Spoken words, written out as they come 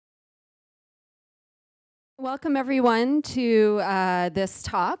Welcome everyone to this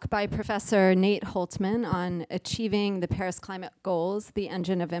talk by Professor Nate Hultman on achieving the Paris climate goals, the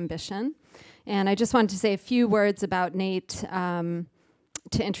engine of ambition. And I just wanted to say a few words about Nate to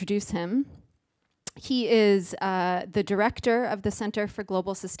introduce him. He is the director of the Center for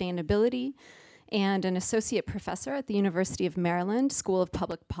Global Sustainability and an associate professor at the University of Maryland School of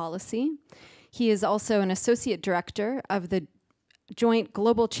Public Policy. He is also an associate director of the Joint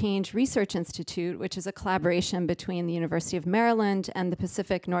Global Change Research Institute, which is a collaboration between the University of Maryland and the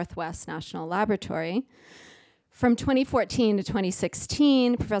Pacific Northwest National Laboratory. From 2014 to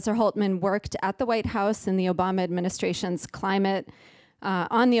 2016, Professor Hultman worked at the White House in the Obama administration's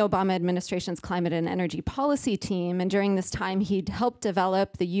on the Obama administration's climate and energy policy team. And during this time, he'd helped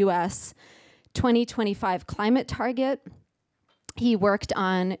develop the US 2025 climate target. He worked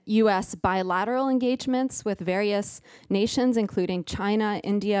on US bilateral engagements with various nations, including China,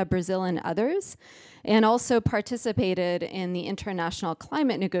 India, Brazil, and others, and also participated in the international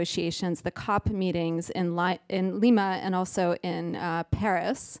climate negotiations, the COP meetings in Lima and also in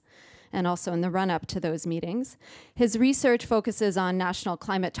Paris, and also in the run-up to those meetings. His research focuses on national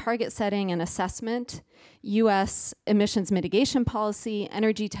climate target setting and assessment, US emissions mitigation policy,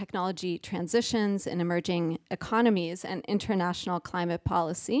 energy technology transitions in emerging economies, and international climate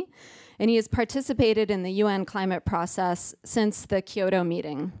policy. And he has participated in the UN climate process since the Kyoto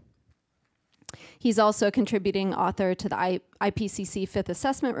meeting. He's also a contributing author to the IPCC Fifth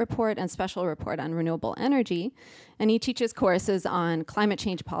Assessment Report and Special Report on Renewable Energy, and he teaches courses on climate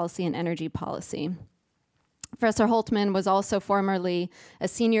change policy and energy policy. Professor Hultman was also formerly a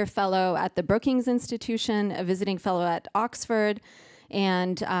senior fellow at the Brookings Institution, a visiting fellow at Oxford,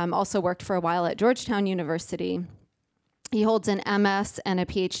 and also worked for a while at Georgetown University. He holds an MS and a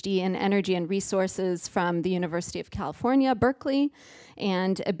PhD in energy and resources from the University of California, Berkeley,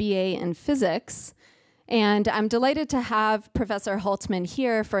 and a BA in physics. And I'm delighted to have Professor Hultman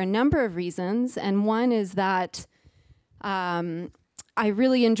here for a number of reasons. And one is that I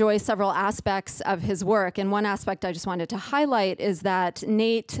really enjoy several aspects of his work. And one aspect I just wanted to highlight is that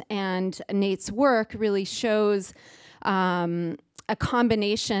Nate and Nate's work really shows a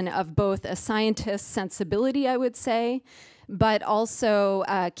combination of both a scientist's sensibility, I would say, but also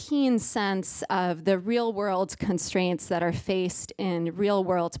a keen sense of the real-world constraints that are faced in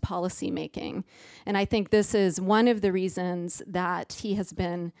real-world policymaking. And I think this is one of the reasons that he has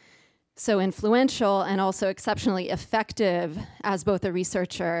been so influential and also exceptionally effective as both a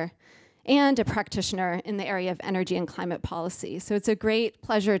researcher and a practitioner in the area of energy and climate policy. So it's a great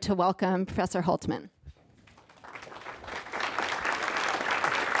pleasure to welcome Professor Hultman.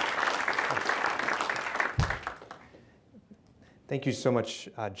 Thank you so much,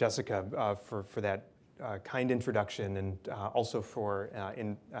 Jessica, for that kind introduction, and also for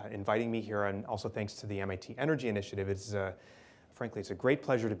inviting me here, and also thanks to the MIT Energy Initiative. It's frankly, it's a great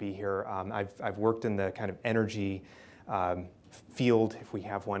pleasure to be here. I've worked in the kind of energy field, if we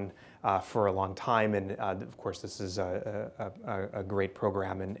have one, for a long time, and of course this is a great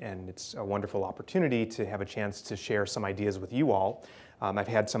program, and it's a wonderful opportunity to have a chance to share some ideas with you all. I've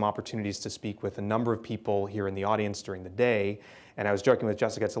had some opportunities to speak with a number of people here in the audience during the day, and I was joking with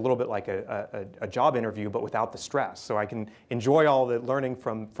Jessica, it's a little bit like a job interview, but without the stress. So I can enjoy all the learning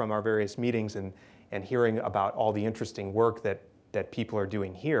from our various meetings and hearing about all the interesting work that people are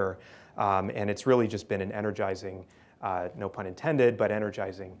doing here. And it's really just been an energizing, no pun intended, but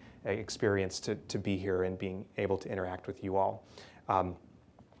energizing experience to be here and being able to interact with you all.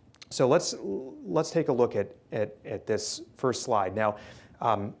 So let's take a look at this first slide. Now,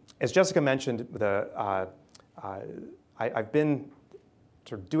 as Jessica mentioned, I've been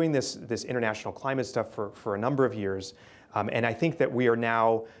sort of doing this international climate stuff for a number of years, and I think that we are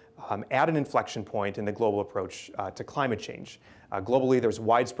now at an inflection point in the global approach to climate change. Globally, there's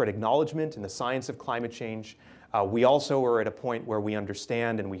widespread acknowledgement in the science of climate change. We also are at a point where we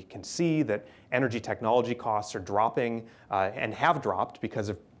understand and we can see that energy technology costs are dropping and have dropped because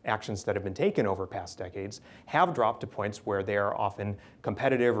of actions that have been taken over past decades, have dropped to points where they are often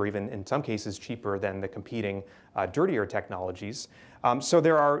competitive or even in some cases cheaper than the competing dirtier technologies. So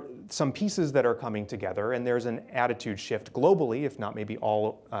there are some pieces that are coming together, and there's an attitude shift globally, if not maybe in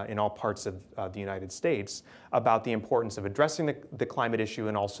all parts of the United States, about the importance of addressing the climate issue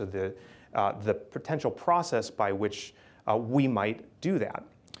and also the potential process by which we might do that.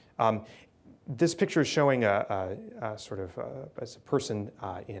 This picture is showing a person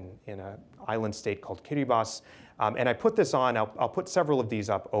in an island state called Kiribati. And I put this on, I'll put several of these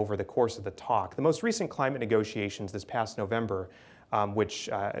up over the course of the talk. The most recent climate negotiations this past November, which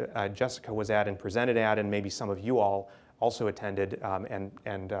Jessica was at and presented at, and maybe some of you all also attended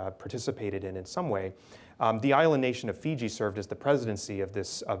and participated in some way. The island nation of Fiji served as the presidency of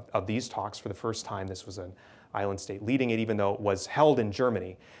these talks for the first time. This was an island state leading it, even though it was held in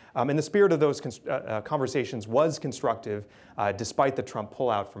Germany. And the spirit of those conversations was constructive, despite the Trump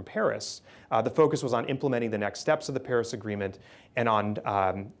pullout from Paris. The focus was on implementing the next steps of the Paris Agreement and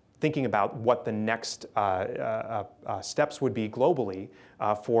on thinking about what the next steps would be globally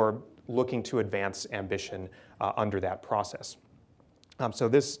for looking to advance ambition under that process. So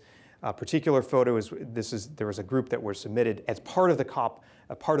this particular photo there was a group that were submitted as part of the COP,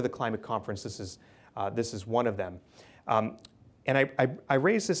 part of the climate conference. This is one of them. And I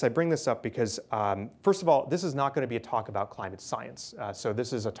raise this, I bring this up because, first of all, this is not going to be a talk about climate science. So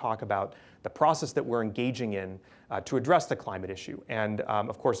this is a talk about the process that we're engaging in to address the climate issue. And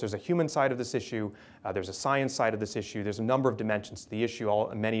of course, there's a human side of this issue. There's a science side of this issue. There's a number of dimensions to the issue.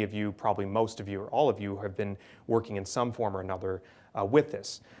 Many of you, probably most of you, or all of you, have been working in some form or another with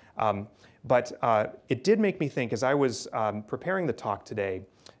this. But it did make me think, as I was preparing the talk today,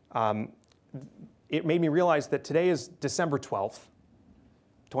 it made me realize that today is December 12th,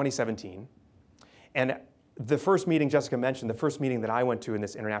 2017. And the first meeting Jessica mentioned, the first meeting that I went to in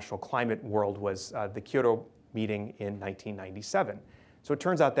this international climate world was the Kyoto meeting in 1997. So it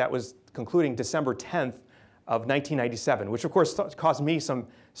turns out that was concluding December 10th of 1997, which of course caused me some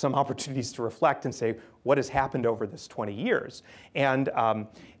opportunities to reflect and say, what has happened over this 20 years? And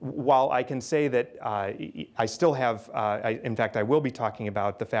while I can say that I still have, in fact, I will be talking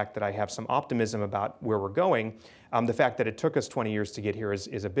about the fact that I have some optimism about where we're going, the fact that it took us 20 years to get here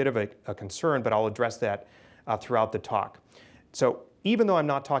is a bit of a concern, but I'll address that throughout the talk. So even though I'm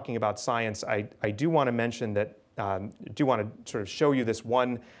not talking about science, I do want to mention that, do want to sort of show you this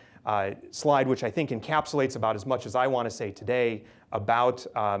one slide, which I think encapsulates about as much as I want to say today about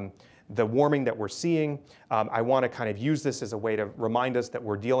the warming that we're seeing. I want to kind of use this as a way to remind us that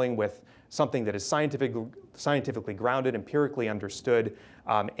we're dealing with something that is scientifically grounded, empirically understood,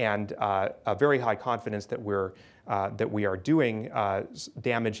 and a very high confidence that we are doing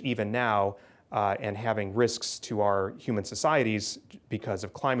damage even now and having risks to our human societies because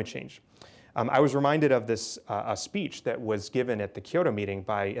of climate change. I was reminded of this a speech that was given at the Kyoto meeting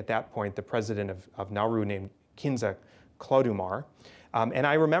by, at that point, the president of Nauru named Kinza Clodumar. And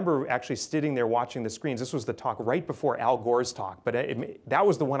I remember actually sitting there watching the screens. This was the talk right before Al Gore's talk, but that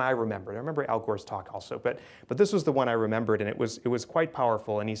was the one I remembered. I remember Al Gore's talk also, but this was the one I remembered, and it was quite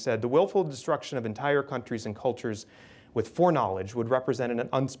powerful. And he said, "The willful destruction of entire countries and cultures with foreknowledge would represent an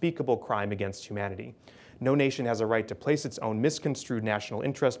unspeakable crime against humanity. No nation has a right to place its own misconstrued national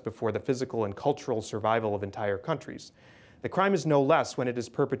interest before the physical and cultural survival of entire countries. The crime is no less when it is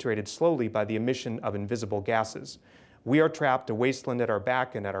perpetrated slowly by the emission of invisible gases. We are trapped, a wasteland at our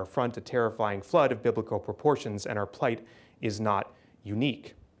back, and at our front a terrifying flood of biblical proportions, and our plight is not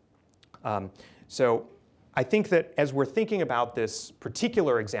unique." So I think that as we're thinking about this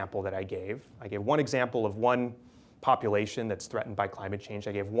particular example that I gave one example of one population that's threatened by climate change.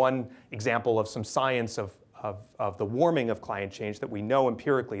 I gave one example of some science of the warming of climate change that we know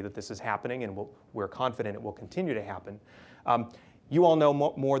empirically that this is happening, and we're confident it will continue to happen. You all know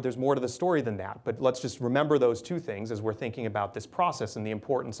more, there's more to the story than that, but let's just remember those two things as we're thinking about this process and the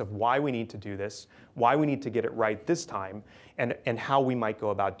importance of why we need to do this, why we need to get it right this time, and how we might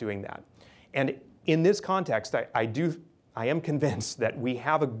go about doing that. And in this context, I am convinced that we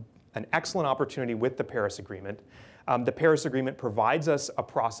have an excellent opportunity with the Paris Agreement. The Paris Agreement provides us a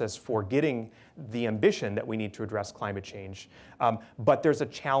process for getting the ambition that we need to address climate change, but there's a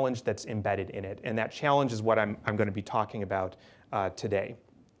challenge that's embedded in it, and that challenge is what I'm going to be talking about today.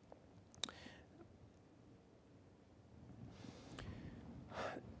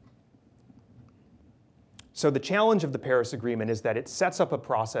 So the challenge of the Paris Agreement is that it sets up a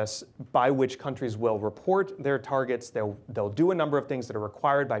process by which countries will report their targets. They'll do a number of things that are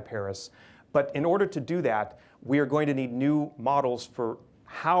required by Paris. But in order to do that, we are going to need new models for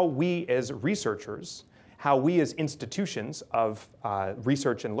how we as researchers, how we as institutions of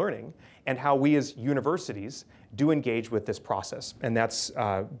research and learning, and how we as universities do engage with this process. And that's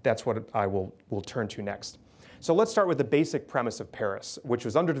what I will turn to next. So let's start with the basic premise of Paris, which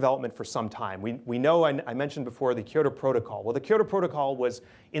was under development for some time. We know, I mentioned before, the Kyoto Protocol. Well, the Kyoto Protocol was,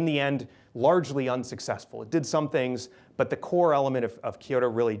 in the end, largely unsuccessful. It did some things, but the core element of Kyoto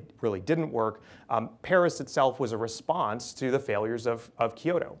really didn't work. Paris itself was a response to the failures of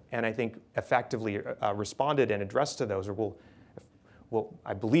Kyoto, and I think effectively responded and addressed to those, or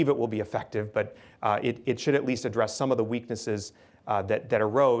I believe it will be effective, but it should at least address some of the weaknesses that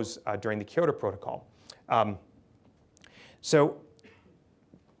arose during the Kyoto Protocol. So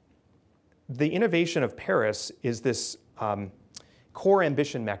the innovation of Paris is this core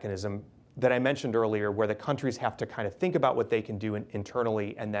ambition mechanism that I mentioned earlier, where the countries have to kind of think about what they can do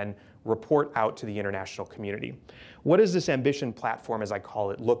internally and then report out to the international community. What does this ambition platform, as I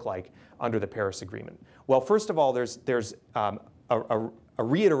call it, look like under the Paris Agreement? Well, first of all, there's a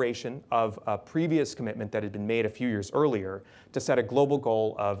reiteration of a previous commitment that had been made a few years earlier to set a global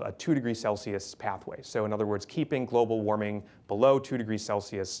goal of a 2 degrees Celsius pathway. So in other words, keeping global warming below 2 degrees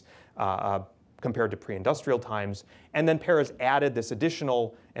Celsius compared to pre-industrial times. And then Paris added this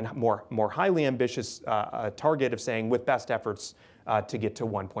additional and more highly ambitious target of saying with best efforts to get to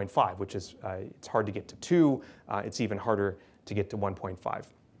 1.5, which is, it's hard to get to 2. It's even harder to get to 1.5.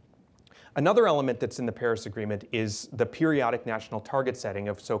 Another element that's in the Paris Agreement is the periodic national target setting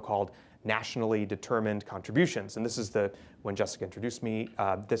of so-called nationally determined contributions. And this is when Jessica introduced me,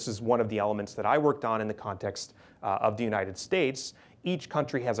 this is one of the elements that I worked on in the context of the United States. Each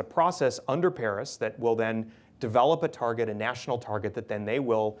country has a process under Paris that will then develop a target, a national target, that then they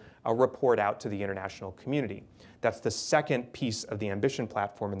will report out to the international community. That's the second piece of the ambition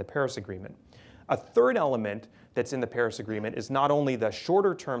platform in the Paris Agreement. A third element that's in the Paris Agreement is not only the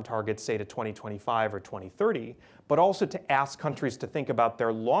shorter term targets, say to 2025 or 2030, but also to ask countries to think about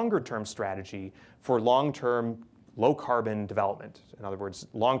their longer term strategy for long-term low carbon development. In other words,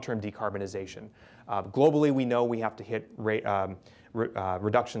 long-term decarbonization. Globally, we know we have to hit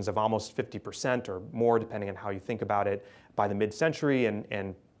reductions of almost 50% or more, depending on how you think about it, by the mid-century,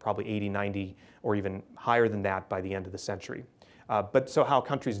 and probably 80, 90, or even higher than that by the end of the century. But so how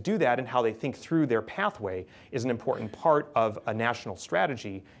countries do that and how they think through their pathway is an important part of a national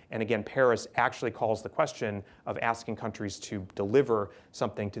strategy. And again, Paris actually calls the question of asking countries to deliver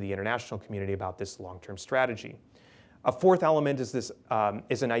something to the international community about this long-term strategy. A fourth element is this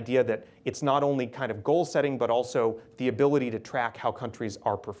is an idea that it's not only kind of goal setting, but also the ability to track how countries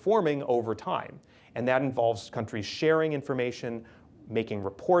are performing over time. And that involves countries sharing information, making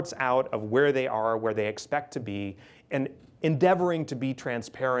reports out of where they are, where they expect to be, and endeavoring to be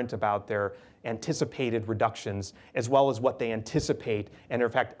transparent about their anticipated reductions, as well as what they anticipate and in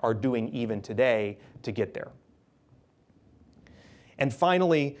fact are doing even today to get there. And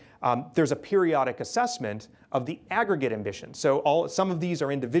finally, there's a periodic assessment of the aggregate ambition. So some of these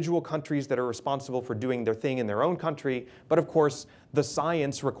are individual countries that are responsible for doing their thing in their own country, but of course the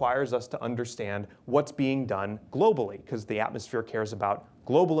science requires us to understand what's being done globally, because the atmosphere cares about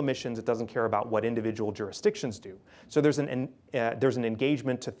global emissions. It doesn't care about what individual jurisdictions do. So there's an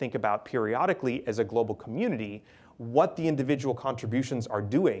engagement to think about periodically as a global community what the individual contributions are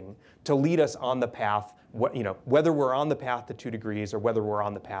doing to lead us on the path, whether we're on the path to 2 degrees or whether we're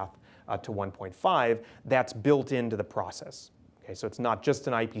on the path to 1.5, that's built into the process. Okay, so it's not just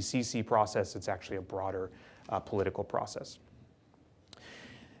an IPCC process, it's actually a broader political process.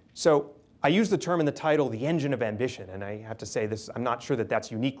 So I use the term in the title, the engine of ambition, and I have to say this, I'm not sure that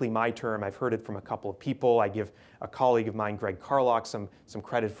that's uniquely my term. I've heard it from a couple of people. I give a colleague of mine, Greg Carlock, some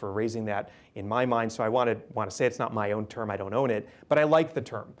credit for raising that in my mind, so I want to say it's not my own term, I don't own it, but I like the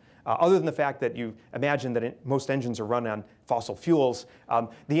term. Other than the fact that you imagine that most engines are run on fossil fuels,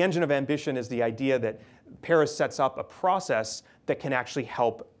 the engine of ambition is the idea that Paris sets up a process that can actually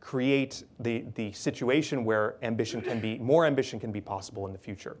help create the situation where more ambition can be possible in the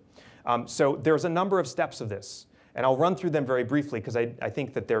future. So there's a number of steps of this, and I'll run through them very briefly because I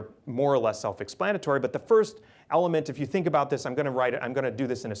think that they're more or less self-explanatory. But the first element, if you think about this, I'm going to do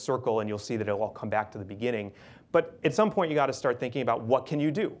this in a circle, and you'll see that it'll all come back to the beginning. But at some point, you got to start thinking about what can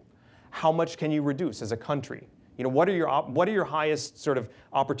you do? How much can you reduce as a country? What are your highest sort of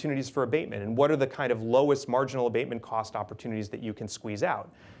opportunities for abatement, and what are the kind of lowest marginal abatement cost opportunities that you can squeeze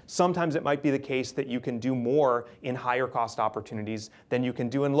out? Sometimes it might be the case that you can do more in higher cost opportunities than you can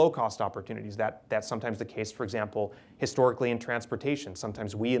do in low cost opportunities. That's sometimes the case, for example, historically in transportation.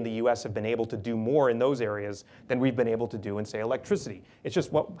 Sometimes we in the US have been able to do more in those areas than we've been able to do in, say, electricity. It's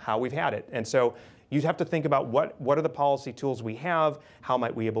just how we've had it. And so you'd have to think about what are the policy tools we have, how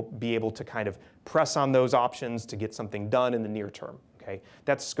might we be able to kind of press on those options to get something done in the near term. Okay?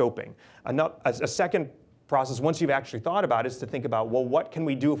 That's scoping. A second process, once you've actually thought about it, is to think about, well, what can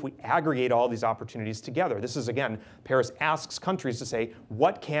we do if we aggregate all these opportunities together? This is, again, Paris asks countries to say,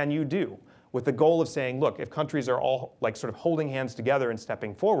 what can you do? With the goal of saying, look, if countries are all like sort of holding hands together and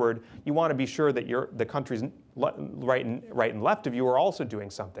stepping forward, you want to be sure that the countries right and left of you are also doing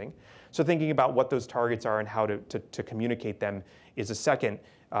something. So thinking about what those targets are and how to communicate them is a second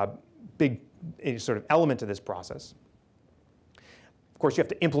big sort of element of this process. Of course, you have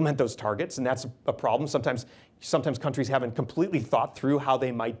to implement those targets, and that's a problem. Sometimes countries haven't completely thought through how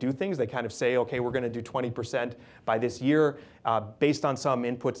they might do things. They kind of say, okay, we're going to do 20% by this year based on some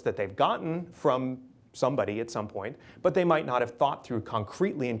inputs that they've gotten from somebody at some point, but they might not have thought through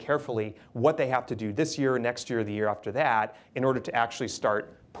concretely and carefully what they have to do this year, next year, the year after that, in order to actually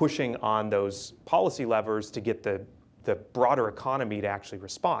start pushing on those policy levers to get the broader economy to actually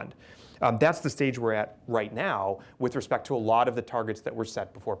respond. That's the stage we're at right now with respect to a lot of the targets that were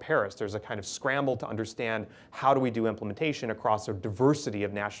set before Paris. There's a kind of scramble to understand how do we do implementation across a diversity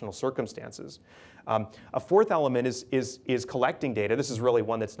of national circumstances. A fourth element is collecting data. This is really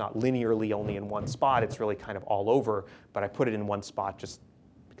one that's not linearly only in one spot. It's really kind of all over, but I put it in one spot just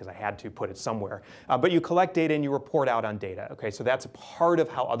because I had to put it somewhere. But you collect data and you report out on data. Okay, so that's a part of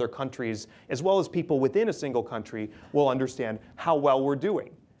how other countries, as well as people within a single country, will understand how well we're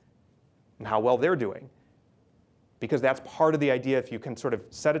doing and how well they're doing. Because that's part of the idea. If you can sort of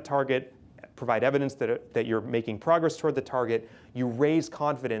set a target, provide evidence that you're making progress toward the target, you raise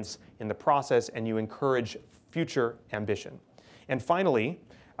confidence in the process and you encourage future ambition. And finally,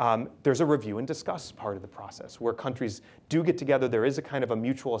 there's a review and discuss part of the process where countries do get together. There is a kind of a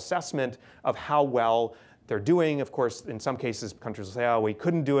mutual assessment of how well they're doing. Of course, in some cases, countries will say, oh, we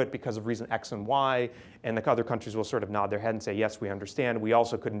couldn't do it because of reason X and Y. And the other countries will sort of nod their head and say, yes, we understand. We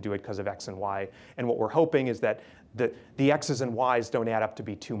also couldn't do it because of X and Y. And what we're hoping is that the X's and Y's don't add up to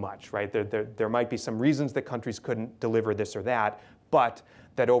be too much, right? There might be some reasons that countries couldn't deliver this or that, but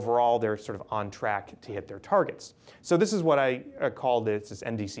that overall they're sort of on track to hit their targets. So this is what I call this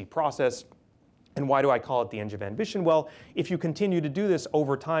NDC process. And why do I call it the engine of ambition? Well, if you continue to do this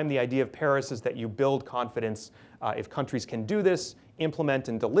over time, the idea of Paris is that you build confidence. If countries can do this, implement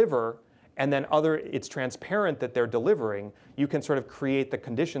and deliver, and then it's transparent that they're delivering, you can sort of create the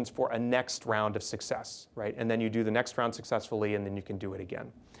conditions for a next round of success, right? And then you do the next round successfully, and then you can do it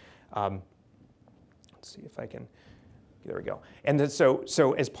again. Let's see if I can. There we go. And then,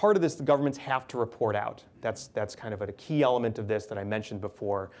 so as part of this, the governments have to report out. That's kind of a key element of this that I mentioned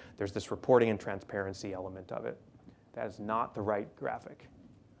before. There's this reporting and transparency element of it. That is not the right graphic.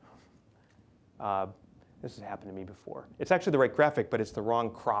 This has happened to me before. It's actually the right graphic, but it's the wrong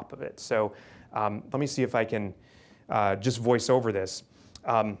crop of it. So let me see if I can just voice over this.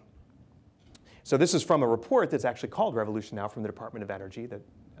 So this is from a report that's actually called Revolution Now from the Department of Energy that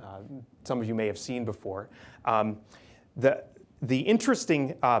some of you may have seen before. The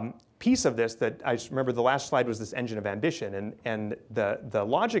interesting piece of this that I remember the last slide was this engine of ambition, and the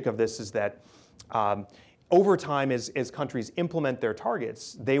logic of this is that over time, as countries implement their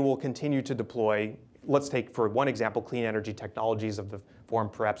targets, they will continue to deploy, let's take for one example, clean energy technologies of the form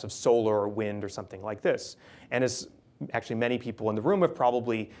perhaps of solar or wind or something like this. And as actually many people in the room have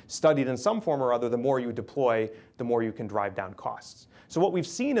probably studied in some form or other, the more you deploy, the more you can drive down costs. So what we've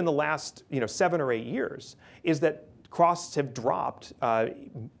seen in the last 7 or 8 years is that costs have dropped,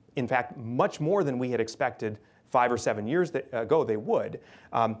 in fact, much more than we had expected 5 or 7 years ago they would.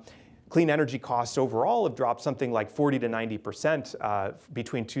 Clean energy costs overall have dropped something like 40 to 90%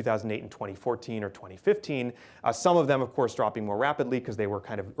 between 2008 and 2014 or 2015. Some of them, of course, dropping more rapidly because they were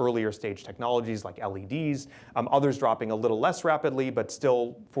kind of earlier stage technologies like LEDs. Others dropping a little less rapidly, but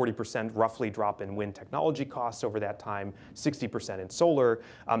still 40% roughly drop in wind technology costs over that time, 60% in solar.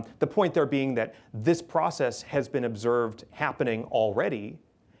 The point there being that this process has been observed happening already,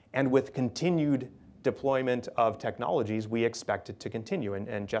 and with continued deployment of technologies, we expect it to continue.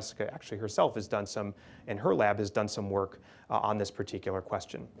 And Jessica actually herself has done some, in her lab, has done some work on this particular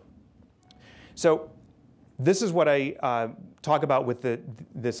question. So this is what I talk about with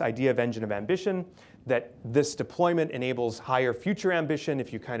this idea of engine of ambition, that this deployment enables higher future ambition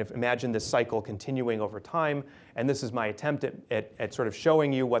if you kind of imagine this cycle continuing over time. And this is my attempt at sort of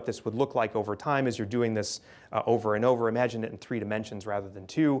showing you what this would look like over time as you're doing this over and over. Imagine it in 3 dimensions rather than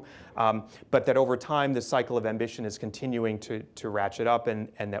 2. But that over time, this cycle of ambition is continuing to ratchet up, and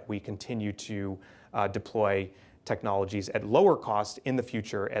that we continue to deploy technologies at lower cost in the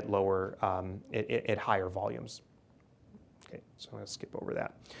future at lower, at higher volumes. Okay, so I'm going to skip over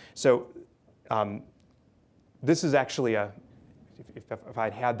that. So this is actually if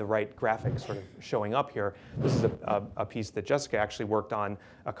I'd had the right graphic sort of showing up here, this is a piece that Jessica actually worked on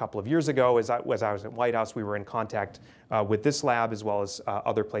a couple of years ago. As I was at White House, we were in contact with this lab as well as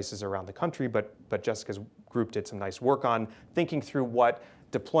other places around the country, but Jessica's group did some nice work on thinking through what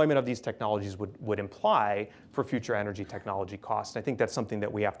deployment of these technologies would imply for future energy technology costs. And I think that's something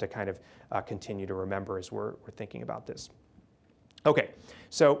that we have to kind of continue to remember as we're thinking about this. Okay,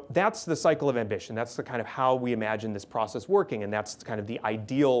 so that's the cycle of ambition. That's the kind of how we imagine this process working, and that's kind of the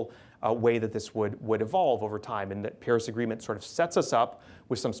ideal way that this would evolve over time. And the Paris Agreement sort of sets us up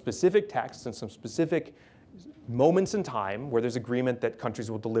with some specific texts and some specific moments in time where there's agreement that countries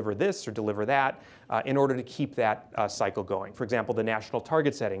will deliver this or deliver that in order to keep that cycle going. For example, the national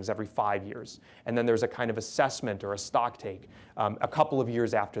target settings every 5 years. And then there's a kind of assessment or a stock take a couple of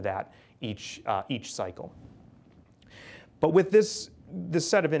years after that each cycle. But with this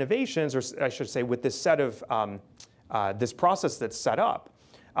set of innovations, or I should say with this set of this process that's set up,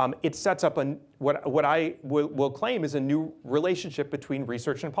 it sets up what I will claim is a new relationship between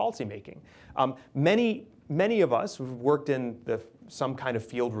research and policymaking. Many of us who've worked in some kind of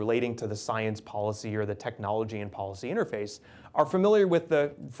field relating to the science policy or the technology and policy interface are familiar with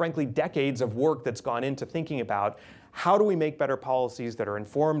the, frankly, decades of work that's gone into thinking about how do we make better policies that are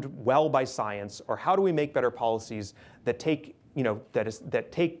informed well by science, or how do we make better policies that take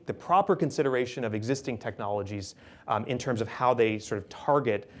that take the proper consideration of existing technologies in terms of how they sort of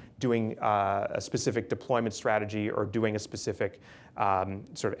target doing a specific deployment strategy or doing a specific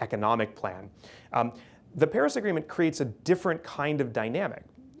sort of economic plan. The Paris Agreement creates a different kind of dynamic.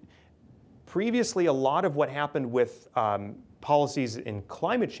 Previously, a lot of what happened with policies in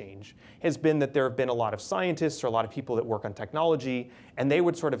climate change has been that there have been a lot of scientists or a lot of people that work on technology, and they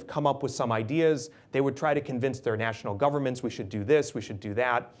would sort of come up with some ideas. They would try to convince their national governments, we should do this, we should do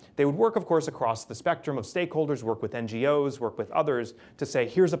that. They would work, of course, across the spectrum of stakeholders, work with NGOs, work with others to say,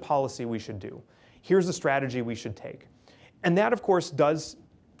 here's a policy we should do. Here's a strategy we should take. And that, of course, does,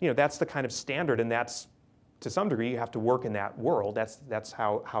 that's the kind of standard, and that's, to some degree, you have to work in that world. That's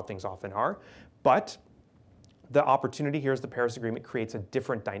how things often are. But the opportunity here is the Paris Agreement creates a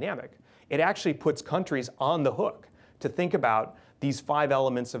different dynamic. It actually puts countries on the hook to think about these 5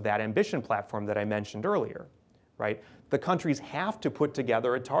 elements of that ambition platform that I mentioned earlier, right? The countries have to put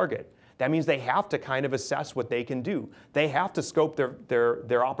together a target. That means they have to kind of assess what they can do. They have to scope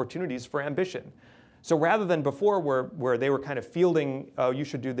their opportunities for ambition. So rather than before where they were kind of fielding, oh, you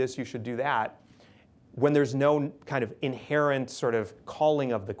should do this, you should do that, when there's no kind of inherent sort of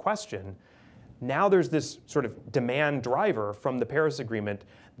calling of the question, now there's this sort of demand driver from the Paris Agreement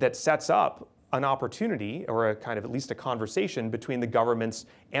that sets up an opportunity, or a kind of at least a conversation between the governments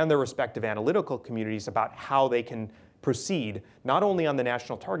and their respective analytical communities about how they can proceed, not only on the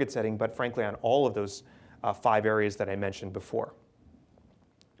national target setting, but frankly on all of those 5 areas that I mentioned before.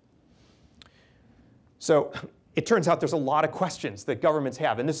 So it turns out there's a lot of questions that governments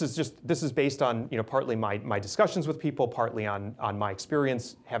have, and this is based on partly my discussions with people, partly on my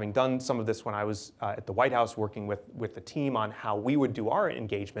experience having done some of this when I was at the White House working with the team on how we would do our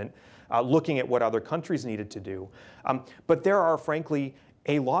engagement, looking at what other countries needed to do. But there are frankly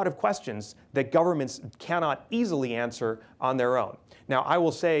a lot of questions that governments cannot easily answer on their own. Now I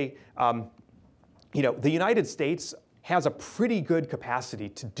will say, the United States has a pretty good capacity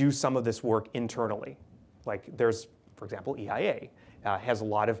to do some of this work internally. Like there's, for example, EIA has a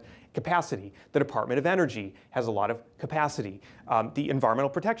lot of capacity. The Department of Energy has a lot of capacity. The Environmental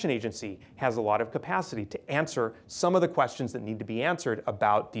Protection Agency has a lot of capacity to answer some of the questions that need to be answered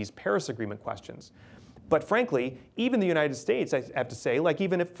about these Paris Agreement questions. But frankly, even the United States, I have to say, like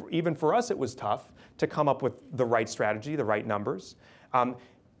even for us, it was tough to come up with the right strategy, the right numbers.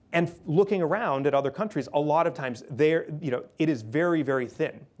 And looking around at other countries, a lot of times it is very, very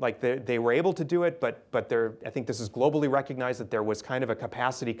thin. Like they were able to do it, but I think this is globally recognized that there was kind of a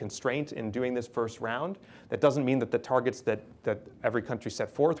capacity constraint in doing this first round. That doesn't mean that the targets that every country set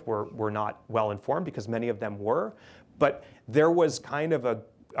forth were not well informed, because many of them were. But there was kind of a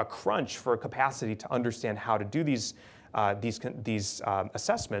crunch for capacity to understand how to do these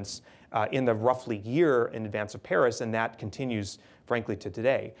assessments in the roughly year in advance of Paris, and that continues, frankly, to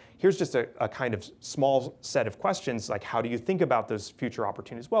today. Here's just a kind of small set of questions, like how do you think about those future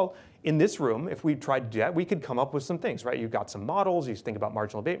opportunities? Well, in this room, if we tried to do that, we could come up with some things, right? You've got some models, you think about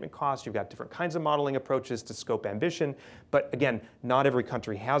marginal abatement costs, you've got different kinds of modeling approaches to scope ambition, but again, not every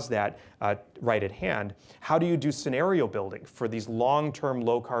country has that right at hand. How do you do scenario building for these long-term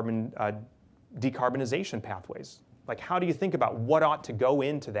low-carbon decarbonization pathways? Like, how do you think about what ought to go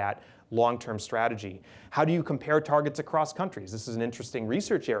into that long-term strategy? How do you compare targets across countries? This is an interesting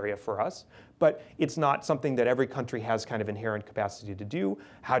research area for us, but it's not something that every country has kind of inherent capacity to do.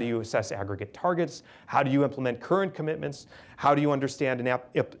 How do you assess aggregate targets? How do you implement current commitments? How do you understand and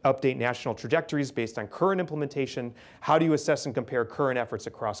update national trajectories based on current implementation? How do you assess and compare current efforts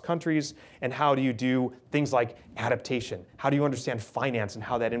across countries? And how do you do things like adaptation? How do you understand finance and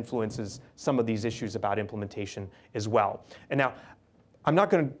how that influences some of these issues about implementation as well? And now, I'm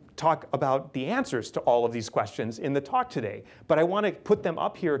not going to talk about the answers to all of these questions in the talk today, but I want to put them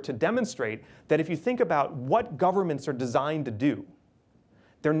up here to demonstrate that if you think about what governments are designed to do,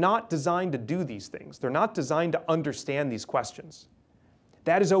 they're not designed to do these things. They're not designed to understand these questions.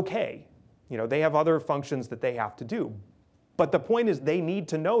 That is okay. They have other functions that they have to do. But the point is they need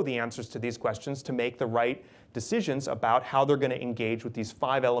to know the answers to these questions to make the right decisions about how they're going to engage with these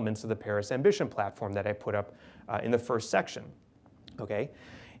 5 elements of the Paris Ambition Platform that I put up in the first section. Okay?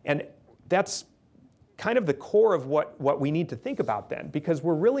 And that's kind of the core of what we need to think about then, because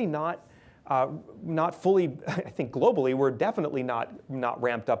we're really not fully, I think globally, we're definitely not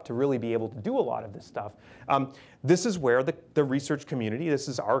ramped up to really be able to do a lot of this stuff. This is where the research community, this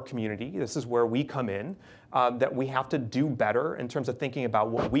is our community, this is where we come in, that we have to do better in terms of thinking about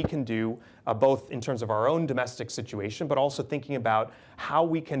what we can do, both in terms of our own domestic situation, but also thinking about how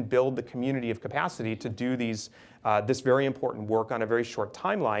we can build the community of capacity to do this very important work on a very short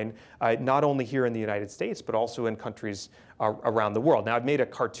timeline, not only here in the United States, but also in countries around the world. Now, I've made a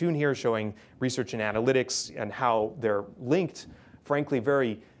cartoon here showing research and analytics and how they're linked, frankly,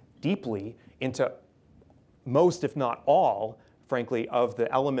 very deeply into most, if not all, frankly, of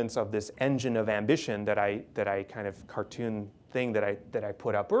the elements of this engine of ambition that I kind of cartoon thing that I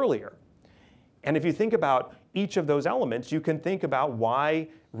put up earlier. And if you think about each of those elements, you can think about why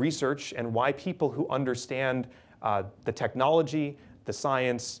research and why people who understand the technology, the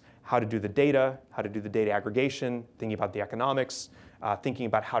science, how to do the data aggregation, thinking about the economics, thinking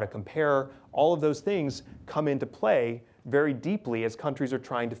about how to compare, all of those things come into play very deeply as countries are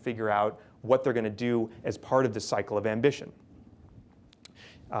trying to figure out what they're going to do as part of this cycle of ambition.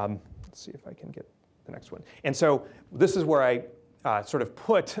 Let's see if I can get the next one. And so this is where I sort of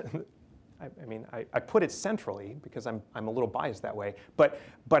put, I put it centrally because I'm a little biased that way. But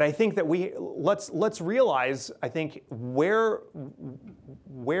I think that let's realize, I think, where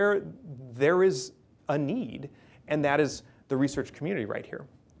there is a need, and that is the research community right here.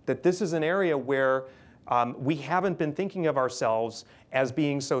 That this is an area where we haven't been thinking of ourselves as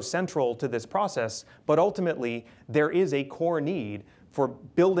being so central to this process, but ultimately there is a core need for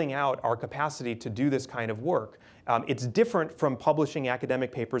building out our capacity to do this kind of work. It's different from publishing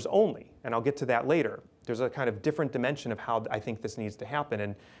academic papers only, and I'll get to that later. There's a kind of different dimension of how I think this needs to happen,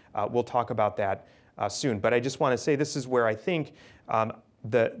 and we'll talk about that soon. But I just want to say this is where I think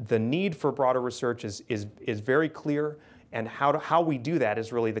the need for broader research is very clear, and how we do that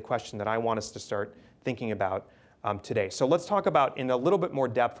is really the question that I want us to start thinking about today. So let's talk about in a little bit more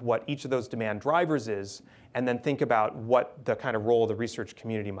depth what each of those demand drivers is, and then think about what the kind of role of the research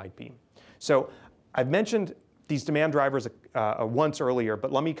community might be. So I've mentioned these demand drivers once earlier,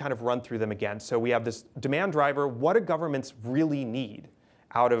 but let me kind of run through them again. So we have this demand driver. What do governments really need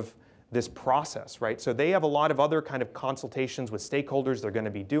out of this process, right? So they have a lot of other kind of consultations with stakeholders they're going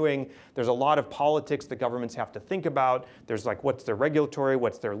to be doing. There's a lot of politics that governments have to think about. There's like, what's their regulatory,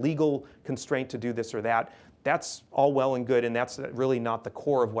 what's their legal constraint to do this or that. That's all well and good, and that's really not the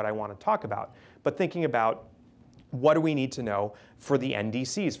core of what I want to talk about. But thinking about what do we need to know for the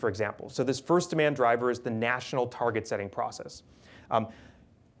NDCs, for example. So this first demand driver is the national target setting process.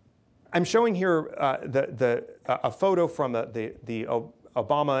 I'm showing here a photo from the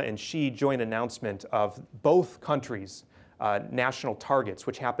Obama and Xi joint announcement of both countries' national targets,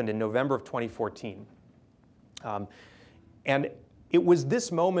 which happened in November of 2014. And it was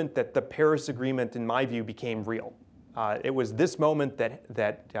this moment that the Paris Agreement, in my view, became real. It was this moment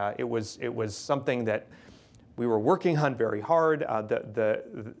that it was something that we were working on very hard. I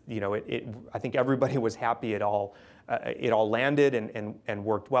think everybody was happy it all landed and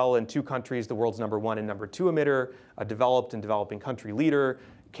worked well in two countries. The world's #1 and #2 emitter, a developed and developing country leader,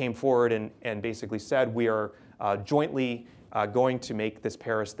 came forward and basically said, we are jointly going to make this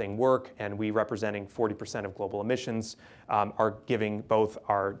Paris thing work, and we, representing 40% of global emissions, are giving both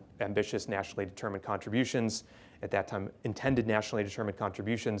our ambitious nationally determined contributions, at that time intended nationally determined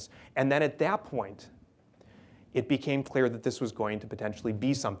contributions, and then at that point, it became clear that this was going to potentially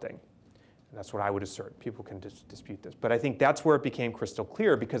be something. And that's what I would assert. People can dispute this. But I think that's where it became crystal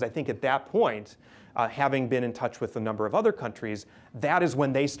clear, because I think at that point, having been in touch with a number of other countries, that is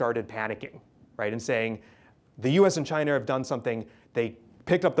when they started panicking, right? And saying, the US and China have done something. They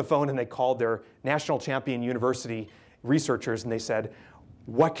picked up the phone and they called their national champion university researchers and they said,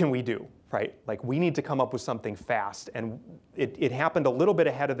 what can we do, right? Like, we need to come up with something fast. And it happened a little bit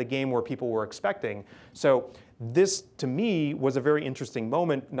ahead of the game where people were expecting. So this, to me, was a very interesting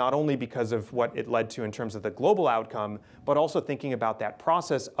moment, not only because of what it led to in terms of the global outcome, but also thinking about that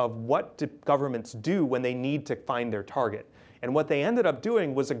process of what do governments do when they need to find their target. And what they ended up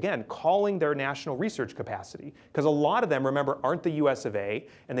doing was, again, calling their national research capacity. Because a lot of them, remember, aren't the US of A,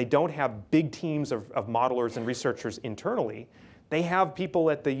 and they don't have big teams of modelers and researchers internally. They have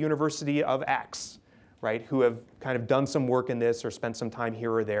people at the University of X, right, who have kind of done some work in this or spent some time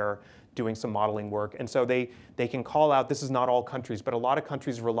here or there doing some modeling work. And so they can call out, this is not all countries, but a lot of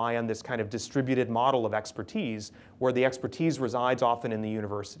countries rely on this kind of distributed model of expertise, where the expertise resides often in the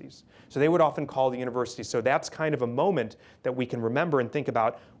universities. So they would often call the universities. So that's kind of a moment that we can remember and think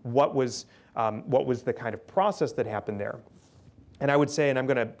about what was the kind of process that happened there. And I would say, and I'm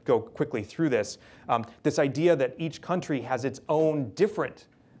going to go quickly through this, this idea that each country has its own different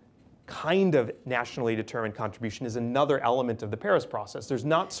kind of nationally determined contribution is another element of the Paris process. There's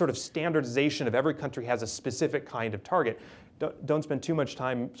not sort of standardization of every country has a specific kind of target. Don't spend too much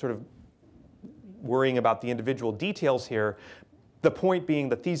time sort of worrying about the individual details here. The point being,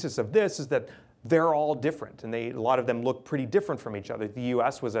 the thesis of this is that they're all different, and a lot of them look pretty different from each other. The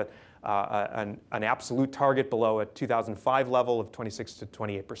US was an absolute target below a 2005 level of 26 to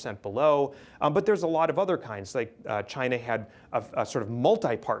 28% below, but there's a lot of other kinds. Like China had a sort of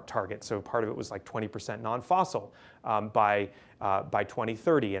multi-part target, so part of it was like 20% non-fossil by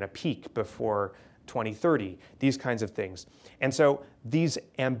 2030, and a peak before 2030, these kinds of things. And so this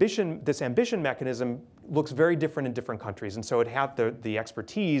ambition mechanism looks very different in different countries, and so it had the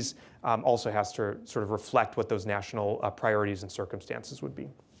expertise also has to sort of reflect what those national priorities and circumstances would be.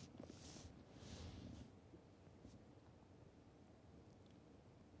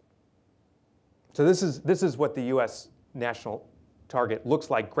 So this is what the U.S. national target looks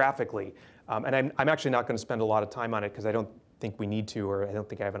like graphically, and I'm actually not going to spend a lot of time on it because I don't think we need to, or I don't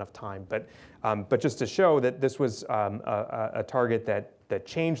think I have enough time. But just to show that this was a target that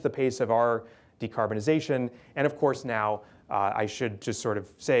changed the pace of our decarbonization, and of course now I should just sort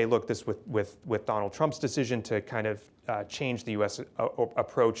of say, look, this with Donald Trump's decision to kind of change the U.S.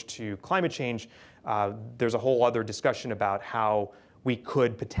 approach to climate change, there's a whole other discussion about how we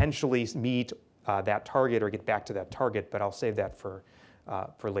could potentially meet that target or get back to that target, but I'll save that for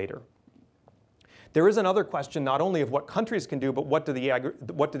later. There is another question, not only of what countries can do, but what do the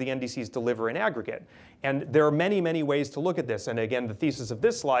NDCs deliver in aggregate? And there are many, many ways to look at this. And again, the thesis of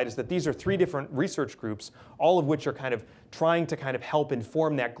this slide is that these are 3 different research groups, all of which are kind of trying to kind of help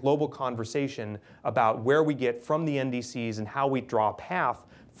inform that global conversation about where we get from the NDCs and how we draw a path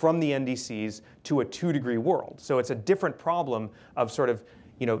from the NDCs to a 2-degree world. So it's a different problem of sort of,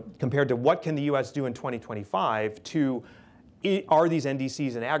 compared to what can the US do in 2025 to are these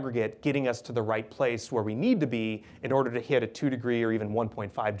NDCs in aggregate getting us to the right place where we need to be in order to hit a 2-degree or even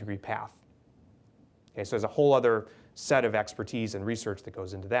 1.5-degree path? Okay, so there's a whole other set of expertise and research that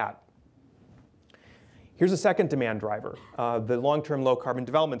goes into that. Here's a second demand driver, the long-term low-carbon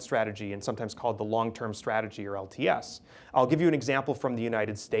development strategy, and sometimes called the long-term strategy, or LTS. I'll give you an example from the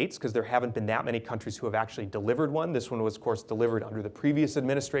United States, because there haven't been that many countries who have actually delivered one. This one was, of course, delivered under the previous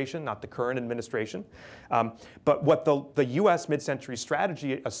administration, not the current administration. But what the US mid-century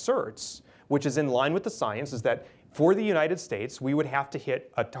strategy asserts, which is in line with the science, is that for the United States, we would have to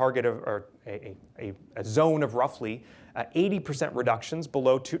hit a target of, or a zone of roughly 80% reductions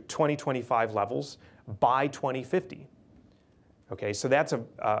below 2025 levels by 2050. Okay, so that's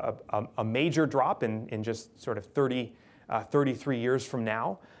a major drop in just sort of 33 years from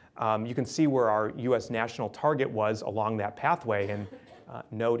now. You can see where our US national target was along that pathway, and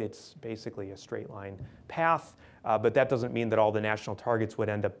note it's basically a straight line path, but that doesn't mean that all the national targets would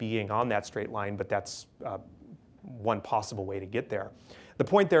end up being on that straight line, but that's one possible way to get there. The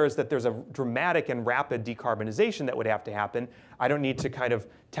point there is that there's a dramatic and rapid decarbonization that would have to happen. I don't need to kind of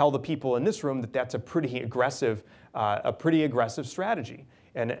tell the people in this room that that's a pretty aggressive strategy.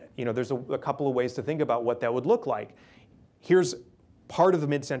 And there's a couple of ways to think about what that would look like. Here's part of the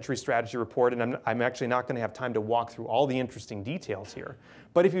mid-century strategy report, and I'm actually not going to have time to walk through all the interesting details here.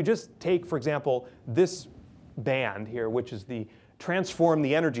 But if you just take, for example, this band here, which is the transform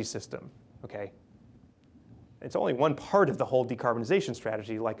the energy system, okay? It's only one part of the whole decarbonization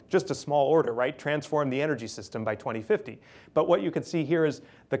strategy, like just a small order, right? Transform the energy system by 2050. But what you can see here is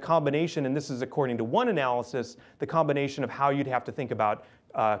the combination, and this is according to one analysis, the combination of how you'd have to think about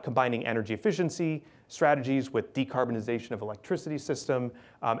combining energy efficiency strategies with decarbonization of electricity system,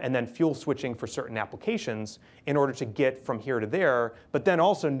 and then fuel switching for certain applications in order to get from here to there. But then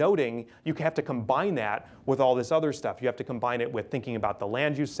also noting you have to combine that with all this other stuff. You have to combine it with thinking about the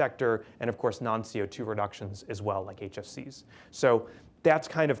land use sector and, of course, non-CO2 reductions as well, like HFCs. So that's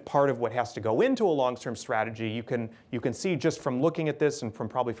kind of part of what has to go into a long-term strategy. You can see just from looking at this and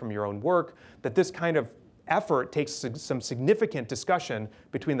probably from your own work that this kind of effort takes some significant discussion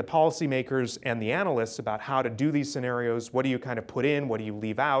between the policymakers and the analysts about how to do these scenarios. What do you kind of put in? What do you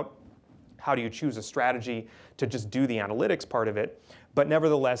leave out? How do you choose a strategy to just do the analytics part of it? But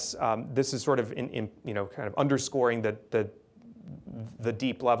nevertheless, this is sort of kind of underscoring the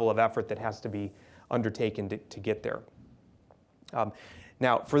deep level of effort that has to be undertaken to get there.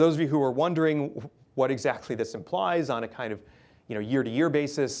 Now, for those of you who are wondering what exactly this implies on a kind of year-to-year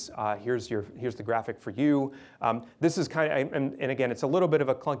basis, here's the graphic for you. This is kind of, and again, it's a little bit of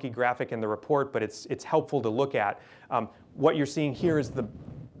a clunky graphic in the report, but it's helpful to look at. What you're seeing here is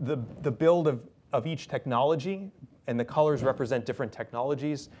the build of each technology, and the colors represent different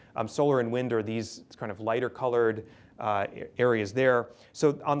technologies. Solar and wind are these kind of lighter colored areas there.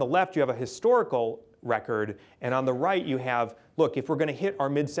 So on the left, you have a historical record, and on the right, you have, look, if we're going to hit our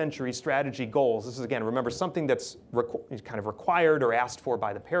mid-century strategy goals, this is, again, remember, something that's kind of required or asked for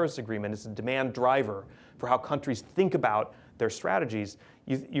by the Paris Agreement. It's a demand driver for how countries think about their strategies.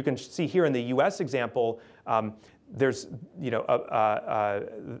 You can see here in the US example, there's,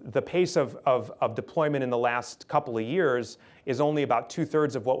 the pace of deployment in the last couple of years is only about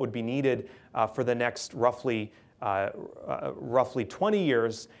 2/3 of what would be needed for the next roughly 20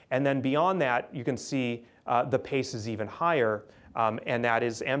 years. And then beyond that, you can see the pace is even higher, and that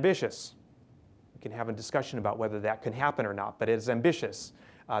is ambitious. We can have a discussion about whether that can happen or not, but it is ambitious.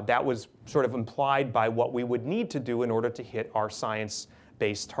 That was sort of implied by what we would need to do in order to hit our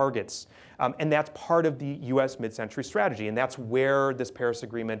science-based targets. And that's part of the US mid-century strategy, and that's where this Paris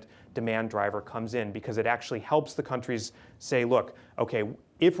Agreement demand driver comes in, because it actually helps the countries say, look, okay,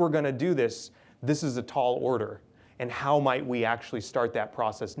 if we're going to do this, this is a tall order. And how might we actually start that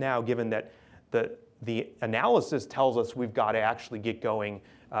process now, given that the analysis tells us we've got to actually get going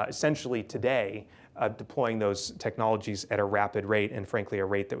essentially today, deploying those technologies at a rapid rate, and frankly a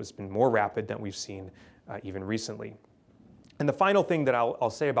rate that has been more rapid than we've seen even recently. And the final thing that I'll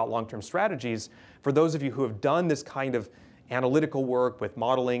say about long-term strategies, for those of you who have done this kind of analytical work with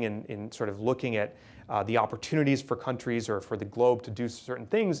modeling and sort of looking at the opportunities for countries or for the globe to do certain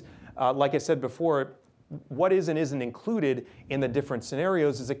things, like I said before, what is and isn't included in the different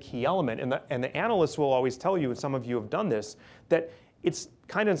scenarios is a key element. And the analysts will always tell you, and some of you have done this, that it's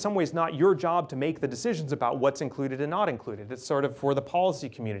kind of in some ways not your job to make the decisions about what's included and not included. It's sort of for the policy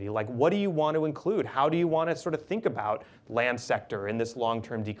community. Like, what do you want to include? How do you want to sort of think about land sector in this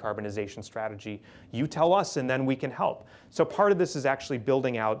long-term decarbonization strategy? You tell us, and then we can help. So part of this is actually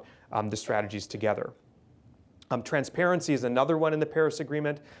building out the strategies together. Transparency is another one in the Paris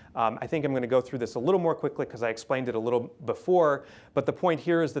Agreement. I think I'm going to go through this a little more quickly because I explained it a little before. But the point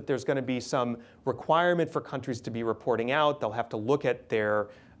here is that there's going to be some requirement for countries to be reporting out. They'll have to look at their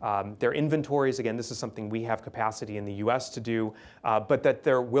inventories. Again, this is something we have capacity in the US to do, but that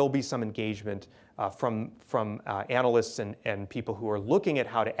there will be some engagement from analysts and people who are looking at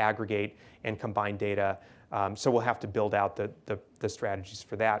how to aggregate and combine data. So we'll have to build out the strategies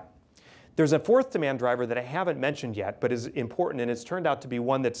for that. There's a fourth demand driver that I haven't mentioned yet, but is important, and it's turned out to be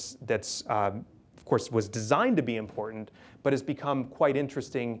one that's of course, was designed to be important, but has become quite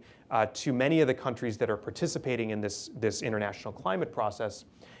interesting to many of the countries that are participating in this international climate process,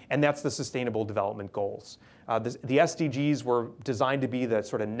 and that's the Sustainable Development Goals. The SDGs were designed to be the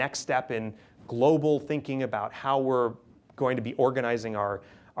sort of next step in global thinking about how we're going to be organizing our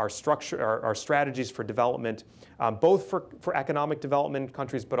structure, our strategies for development, both for economic development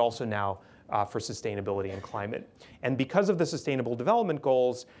countries, but also now for sustainability and climate. And because of the Sustainable Development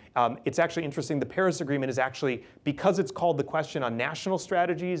Goals, it's actually interesting. The Paris Agreement is actually, because it's called the question on national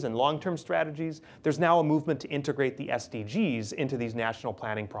strategies and long-term strategies, there's now a movement to integrate the SDGs into these national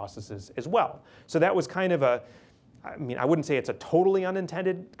planning processes as well. So that was kind of I mean, I wouldn't say it's a totally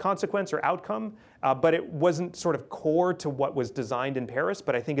unintended consequence or outcome, but it wasn't sort of core to what was designed in Paris.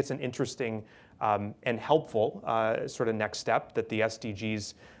 But I think it's an interesting and helpful sort of next step that the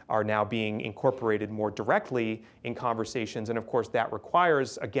SDGs are now being incorporated more directly in conversations. And of course, that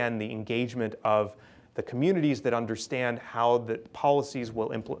requires, again, the engagement of the communities that understand how the policies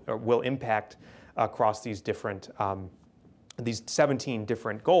will impact across these different, these 17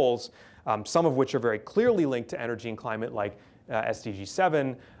 different goals. Some of which are very clearly linked to energy and climate, like SDG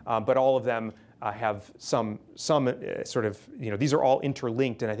 7, but all of them have some sort of, these are all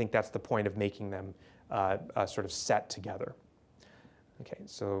interlinked, and I think that's the point of making them sort of set together. Okay,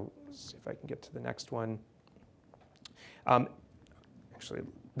 so let's see if I can get to the next one. Actually,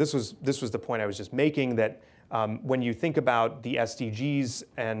 this was the point I was just making, that when you think about the SDGs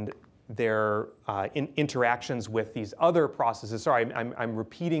and their interactions with these other processes. Sorry, I'm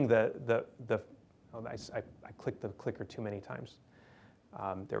repeating I clicked the clicker too many times.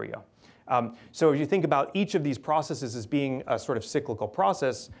 There we go. So if you think about each of these processes as being a sort of cyclical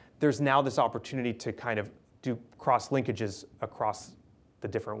process, there's now this opportunity to kind of do cross-linkages across the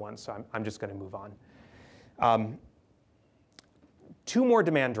different ones. So I'm just going to move on. Two more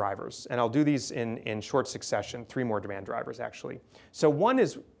demand drivers, and I'll do these in short succession, three more demand drivers actually. So one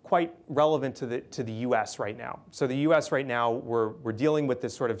is quite relevant to the U.S. right now. So the U.S. right now, we're dealing with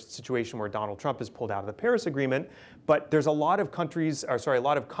this sort of situation where Donald Trump has pulled out of the Paris Agreement, but there's a lot of countries, or sorry, a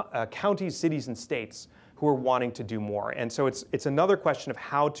lot of counties, cities, and states who are wanting to do more. And so it's another question of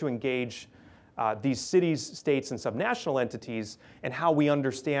how to engage these cities, states, and subnational entities, and how we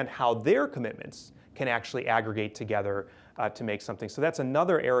understand how their commitments can actually aggregate together to make something. So that's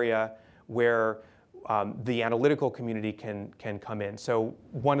another area where the analytical community can come in. So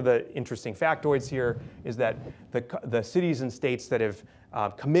one of the interesting factoids here is that the cities and states that have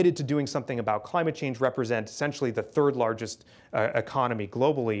committed to doing something about climate change represent essentially the third largest economy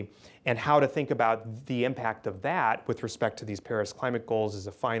globally, and how to think about the impact of that with respect to these Paris climate goals is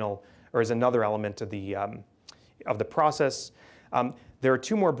is another element of the process. There are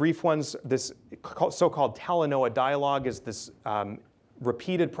two more brief ones. This so-called Talanoa dialogue is this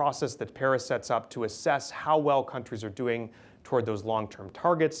repeated process that Paris sets up to assess how well countries are doing toward those long-term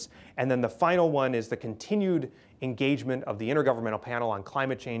targets. And then the final one is the continued engagement of the Intergovernmental Panel on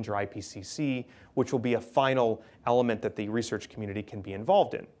Climate Change, or IPCC, which will be a final element that the research community can be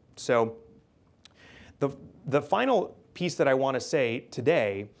involved in. So the final piece that I want to say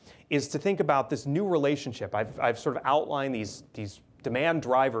today is to think about this new relationship. I've sort of outlined these demand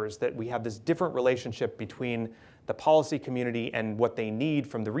drivers, that we have this different relationship between the policy community and what they need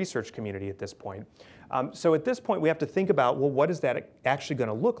from the research community at this point. So at this point, we have to think about, well, what is that actually going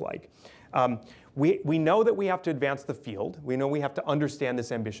to look like? We know that we have to advance the field. We know we have to understand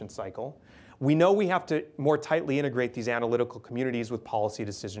this ambition cycle. We know we have to more tightly integrate these analytical communities with policy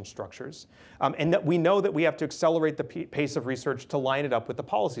decision structures. And that we know that we have to accelerate the pace of research to line it up with the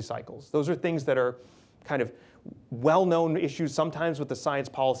policy cycles. Those are things that are kind of well-known issues sometimes with the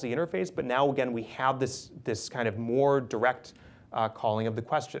science-policy interface, but now again we have this kind of more direct calling of the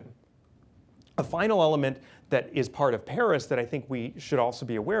question. A final element that is part of Paris that I think we should also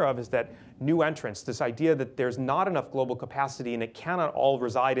be aware of is that new entrants, this idea that there's not enough global capacity and it cannot all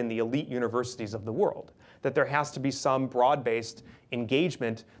reside in the elite universities of the world, that there has to be some broad-based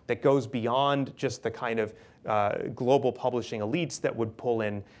engagement that goes beyond just the kind of global publishing elites that would pull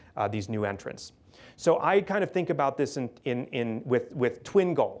in these new entrants. So I kind of think about this with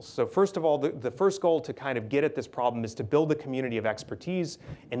twin goals. So first of all, the first goal to kind of get at this problem is to build a community of expertise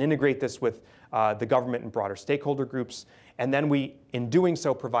and integrate this with the government and broader stakeholder groups. And then we, in doing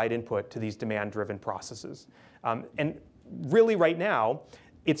so, provide input to these demand-driven processes. And really right now,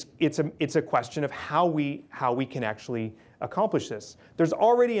 it's a question of how we can actually accomplish this. There's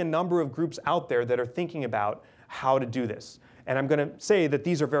already a number of groups out there that are thinking about how to do this. And I'm going to say that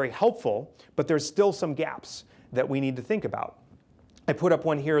these are very helpful, but there's still some gaps that we need to think about. I put up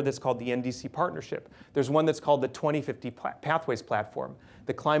one here that's called the NDC Partnership. There's one that's called the 2050 Pathways Platform,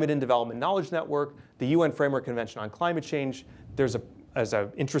 the Climate and Development Knowledge Network, the UN Framework Convention on Climate Change. There's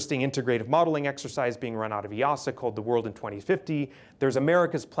an interesting integrative modeling exercise being run out of EASA called The World in 2050. There's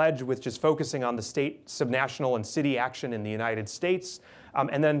America's Pledge, which is focusing on the state, subnational, and city action in the United States.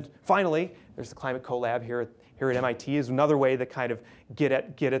 And then finally, there's the Climate Collab here at MIT is another way to kind of get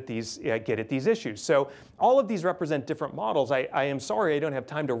at these issues. So all of these represent different models. I am sorry I don't have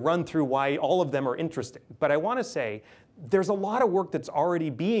time to run through why all of them are interesting, but I want to say there's a lot of work that's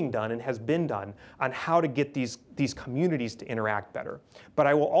already being done and has been done on how to get these communities to interact better. But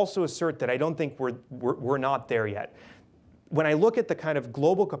I will also assert that I don't think we're not there yet. When I look at the kind of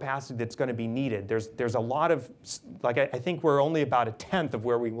global capacity that's going to be needed, there's a lot of, I think we're only about a tenth of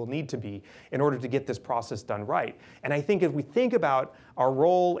where we will need to be in order to get this process done right. And I think if we think about our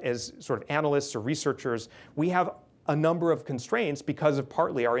role as sort of analysts or researchers, we have a number of constraints because of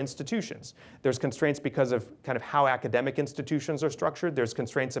partly our institutions. There's constraints because of kind of how academic institutions are structured. There's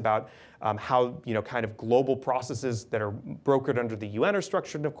constraints about how kind of global processes that are brokered under the UN are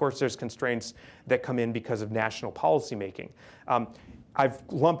structured. And of course, there's constraints that come in because of national policy making. I've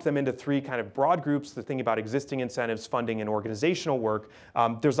lumped them into three kind of broad groups, the thing about existing incentives, funding, and organizational work.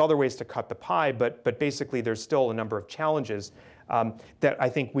 There's other ways to cut the pie, but basically there's still a number of challenges that I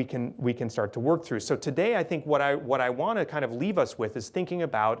think we can start to work through. So today, I think what I want to kind of leave us with is thinking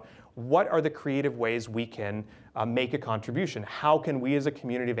about what are the creative ways we can make a contribution. How can we as a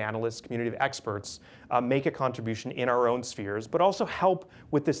community of analysts, community of experts, make a contribution in our own spheres, but also help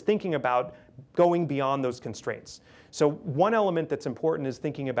with this thinking about going beyond those constraints. So one element that's important is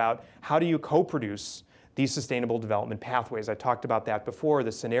thinking about how do you co-produce these sustainable development pathways. I talked about that before,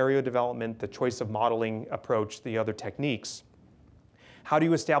 the scenario development, the choice of modeling approach, the other techniques. How do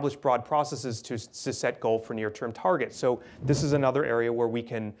you establish broad processes to set goal for near-term targets? So this is another area where we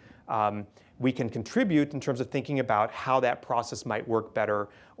can we can contribute in terms of thinking about how that process might work better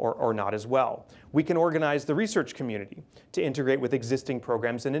or not as well. We can organize the research community to integrate with existing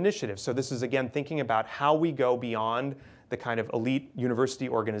programs and initiatives. So this is, again, thinking about how we go beyond the kind of elite university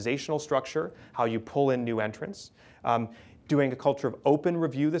organizational structure, how you pull in new entrants. Doing a culture of open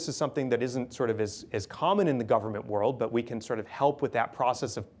review. This is something that isn't sort of as common in the government world, but we can sort of help with that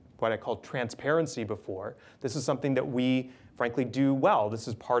process of what I called transparency before. This is something that we frankly do well. This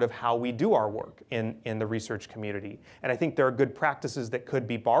is part of how we do our work in the research community. And I think there are good practices that could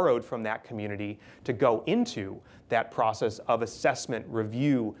be borrowed from that community to go into that process of assessment,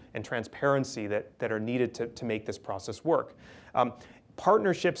 review, and transparency that are needed to make this process work.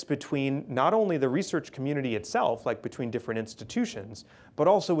 Partnerships between not only the research community itself, like between different institutions, but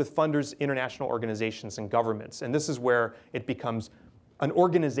also with funders, international organizations, and governments. And this is where it becomes an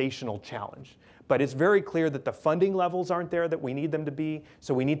organizational challenge. But it's very clear that the funding levels aren't there that we need them to be.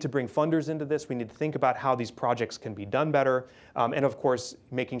 So we need to bring funders into this. We need to think about how these projects can be done better. And of course,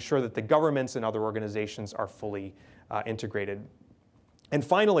 making sure that the governments and other organizations are fully integrated. And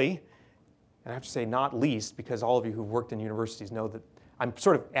finally, and I have to say not least, because all of you who've worked in universities know that I'm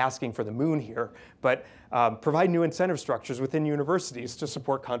sort of asking for the moon here, but provide new incentive structures within universities to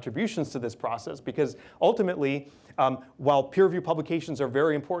support contributions to this process, because ultimately, while peer review publications are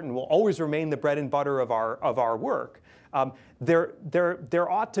very important, will always remain the bread and butter of our work,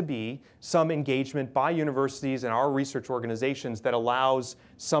 there ought to be some engagement by universities and our research organizations that allows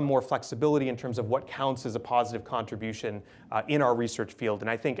some more flexibility in terms of what counts as a positive contribution in our research field. And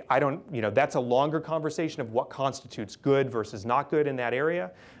I think that's a longer conversation of what constitutes good versus not good in that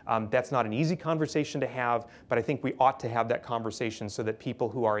area. That's not an easy conversation to have, but I think we ought to have that conversation so that people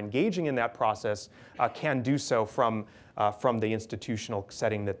who are engaging in that process can do so from the institutional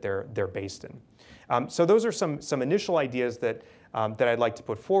setting that they're based in. So those are some initial ideas that I'd like to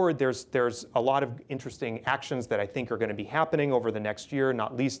put forward. There's a lot of interesting actions that I think are going to be happening over the next year,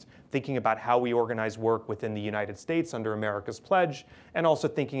 not least thinking about how we organize work within the United States under America's Pledge, and also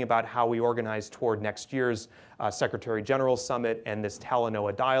thinking about how we organize toward next year's Secretary General Summit and this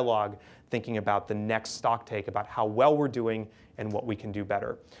Talanoa dialogue, thinking about the next stocktake about how well we're doing and what we can do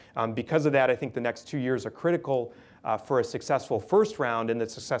better. Because of that, I think the next 2 years are critical for a successful first round, and the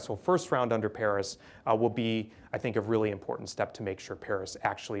successful first round under Paris will be, I think, a really important step to make sure Paris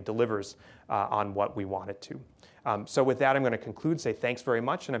actually delivers on what we want it to. So with that, I'm going to conclude, say thanks very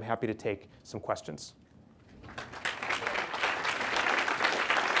much, and I'm happy to take some questions.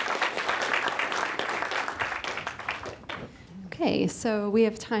 Okay, so we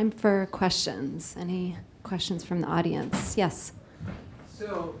have time for questions. Any questions from the audience? Yes.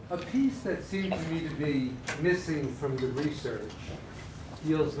 So a piece that seemed to me to be missing from the research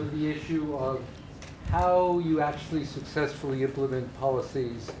deals with the issue of how you actually successfully implement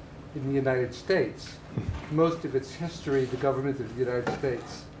policies in the United States. Most of its history, the government of the United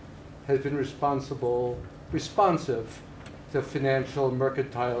States has been responsive to financial,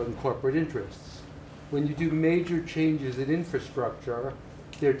 mercantile, and corporate interests. When you do major changes in infrastructure,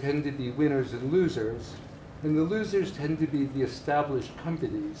 there tend to be winners and losers. And the losers tend to be the established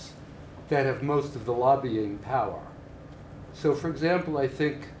companies that have most of the lobbying power. So for example, I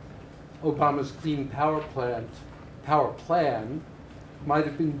think Obama's Clean Power Plan might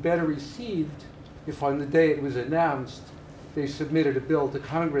have been better received if on the day it was announced, they submitted a bill to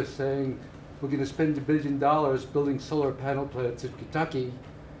Congress saying, we're going to spend $1 billion building solar panel plants in Kentucky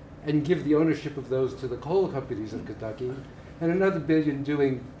and give the ownership of those to the coal companies in Kentucky, and another $1 billion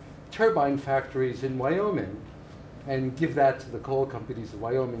doing turbine factories in Wyoming, and give that to the coal companies of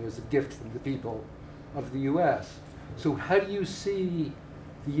Wyoming as a gift from the people of the US. So how do you see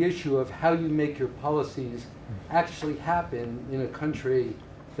the issue of how you make your policies actually happen in a country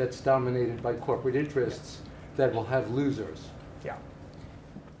that's dominated by corporate interests that will have losers? Yeah.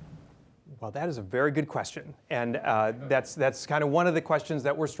 Well, that is a very good question, and that's kind of one of the questions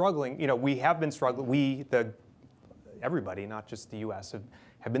that we're struggling. We have been struggling. Everybody, not just the U.S.,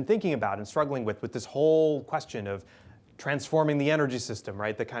 have been thinking about and struggling with this whole question of transforming the energy system,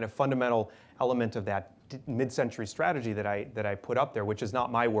 right? The kind of fundamental element of that mid-century strategy that I put up there, which is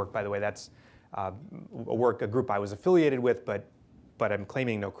not my work, by the way. That's a group I was affiliated with, but I'm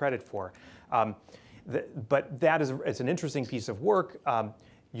claiming no credit for. But it's an interesting piece of work.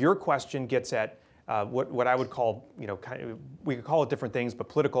 Your question gets at what I would call, we could call it different things, but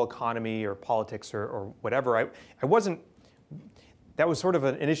political economy or politics or whatever. That was sort of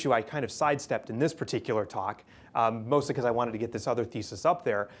an issue I kind of sidestepped in this particular talk, mostly because I wanted to get this other thesis up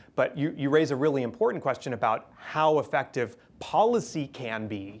there. But you raise a really important question about how effective policy can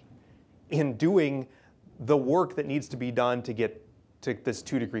be in doing the work that needs to be done to get to this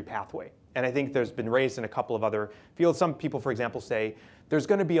 2-degree pathway. And I think there's been raised in a couple of other fields. Some people, for example, say there's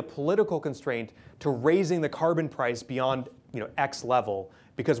going to be a political constraint to raising the carbon price beyond X level,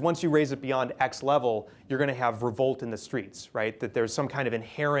 because once you raise it beyond X level, you're going to have revolt in the streets, right? That there's some kind of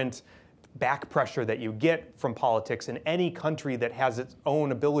inherent back pressure that you get from politics, and any country that has its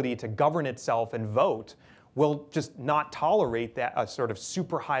own ability to govern itself and vote will just not tolerate that a sort of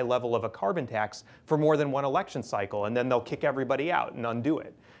super high level of a carbon tax for more than one election cycle, and then they'll kick everybody out and undo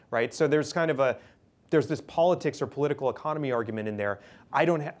it, right? So there's kind of there's this politics or political economy argument in there. I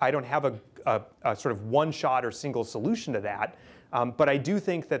don't have a sort of one-shot or single solution to that, but I do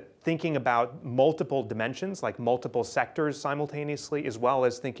think that thinking about multiple dimensions, like multiple sectors simultaneously, as well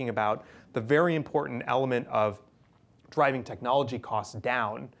as thinking about the very important element of driving technology costs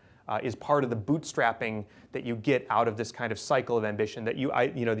down, is part of the bootstrapping that you get out of this kind of cycle of ambition, that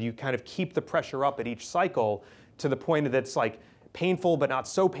you kind of keep the pressure up at each cycle to the point that it's like painful but not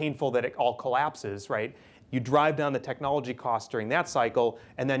so painful that it all collapses, right? You drive down the technology costs during that cycle,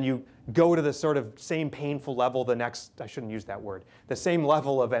 and then you go to the sort of same painful level the next, I shouldn't use that word, the same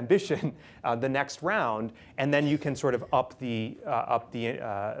level of ambition the next round, and then you can sort of up the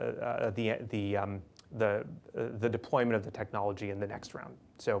deployment of the technology in the next round.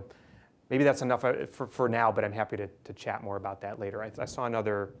 So maybe that's enough for now, but I'm happy to chat more about that later. I saw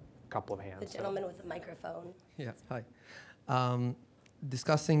another couple of hands. The gentleman with the microphone. Yeah, hi.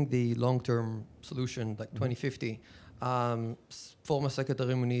 Discussing the long-term solution, like 2050, former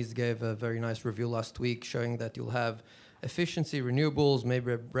Secretary Muniz gave a very nice review last week showing that you'll have efficiency, renewables,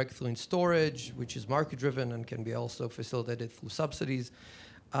 maybe a breakthrough in storage, which is market-driven and can be also facilitated through subsidies.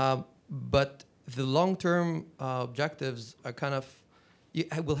 But the long-term objectives are kind of,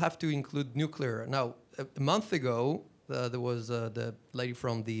 will have to include nuclear. Now, a month ago, there was the lady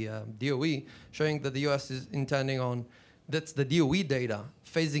from the DOE showing that the US is intending on, that's the DOE data,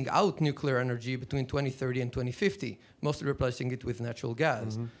 phasing out nuclear energy between 2030 and 2050, mostly replacing it with natural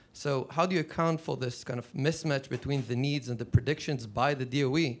gas. Mm-hmm. So how do you account for this kind of mismatch between the needs and the predictions by the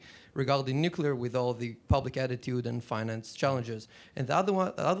DOE regarding nuclear with all the public attitude and finance challenges? And the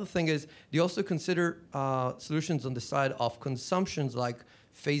other thing is, do you also consider solutions on the side of consumptions, like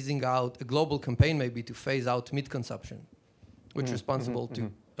phasing out, a global campaign maybe to phase out meat consumption, which is responsible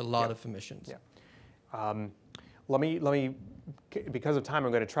to a lot of emissions? Yeah. Let me, because of time,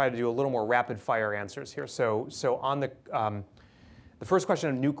 I'm going to try to do a little more rapid fire answers here. So on the first question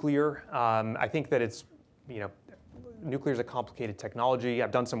of nuclear, I think that it's, nuclear is a complicated technology.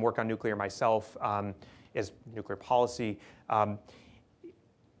 I've done some work on nuclear myself as nuclear policy.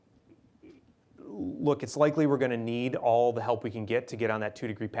 Look, it's likely we're going to need all the help we can get to get on that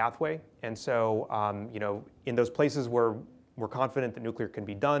 2-degree pathway. And so, in those places where we're confident that nuclear can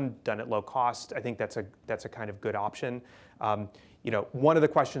be done at low cost, I think that's a kind of good option. One of the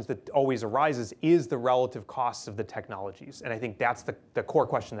questions that always arises is the relative costs of the technologies. And I think that's the core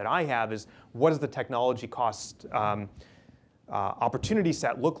question that I have is, what does the technology cost opportunity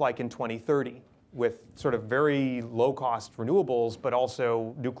set look like in 2030 with sort of very low-cost renewables, but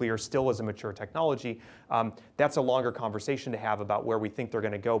also nuclear still as a mature technology? That's a longer conversation to have about where we think they're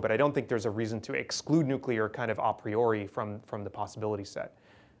going to go, but I don't think there's a reason to exclude nuclear kind of a priori from the possibility set.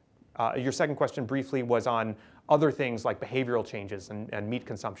 Your second question briefly was on other things like behavioral changes and meat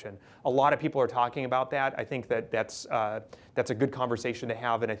consumption. A lot of people are talking about that. I think that's a good conversation to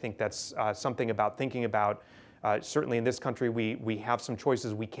have, and I think that's something about thinking about. Certainly in this country, we have some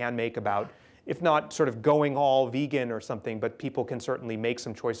choices we can make about, if not sort of going all vegan or something, but people can certainly make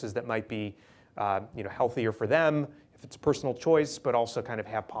some choices that might be healthier for them, if it's a personal choice, but also kind of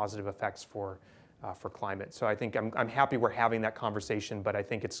have positive effects for climate. So I think I'm happy we're having that conversation, but I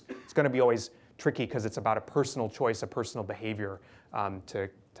think it's going to be always tricky because it's about a personal choice, a personal behavior to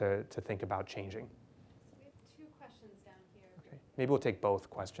think about changing. So we have 2 questions down here. Okay, maybe we'll take both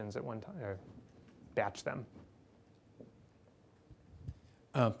questions at one time, or batch them.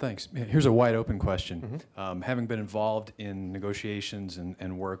 Thanks. Here's a wide open question. Mm-hmm. Having been involved in negotiations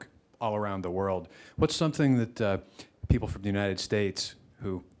and work all around the world, what's something that people from the United States,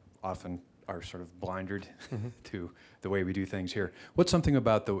 who often are sort of blinded to the way we do things here, what's something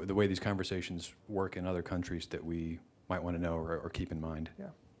about the way these conversations work in other countries that we might want to know or keep in mind? Yeah,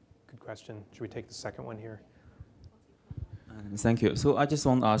 good question. Should we take the second one here? Thank you. So I just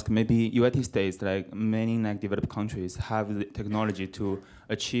want to ask, maybe United States, like many developed countries, have the technology to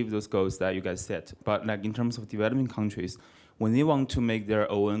achieve those goals that you guys set. But like in terms of developing countries, when they want to make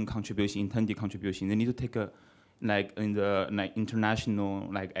their own contribution, intended contribution, they need to take international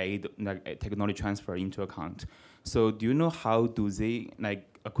aid, technology transfer into account. So do you know how do they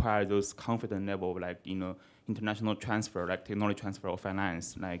acquire those confidence level, international transfer, like technology transfer or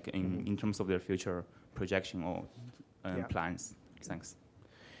finance, like in terms of their future projection or plans? Thanks.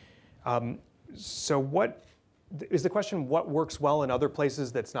 So what is the question, what works well in other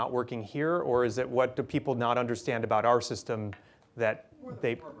places that's not working here, or is it what do people not understand about our system that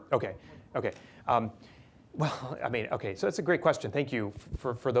they, okay. Well, I mean, okay, so that's a great question. Thank you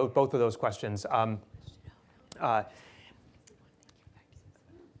for those, both of those questions. I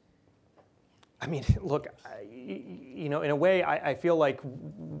mean, look, you know, in a way, I feel like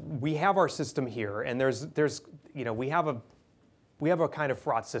we have our system here, and there's, you know, we have a kind of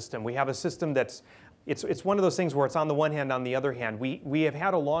fraught system. We have a system that's, it's one of those things where it's on the one hand, on the other hand, we have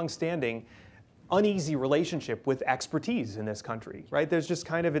had a long-standing, uneasy relationship with expertise in this country, right? There's just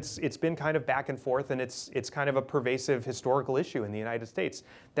kind of, it's been kind of back and forth, and it's kind of a pervasive historical issue in the United States.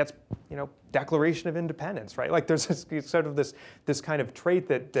 That's, you know, Declaration of Independence, right? Like there's sort of this kind of trait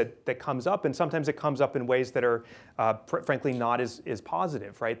that comes up, and sometimes it comes up in ways that are, frankly, not as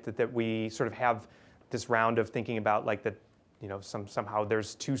positive, right? That we sort of have this round of thinking about like that, you know, somehow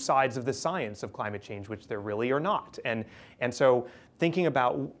there's two sides of the science of climate change, which there really are not. And so thinking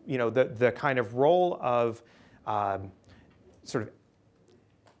about, you know, the kind of role of sort of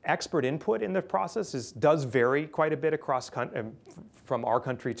expert input in the process does vary quite a bit across from our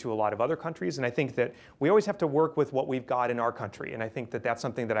country to a lot of other countries. And I think that we always have to work with what we've got in our country. And I think that that's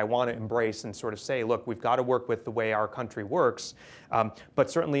something that I want to embrace and sort of say, look, we've got to work with the way our country works. But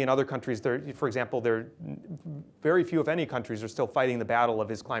certainly in other countries, for example, very few, if any, countries are still fighting the battle of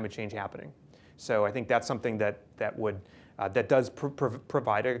is climate change happening. So I think that's something that does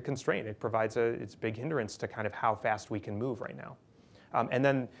provide a constraint. It provides it's a big hindrance to kind of how fast we can move right now. And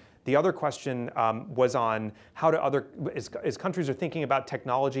then the other question was on how do as countries are thinking about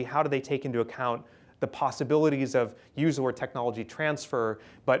technology, how do they take into account the possibilities of use the word technology transfer,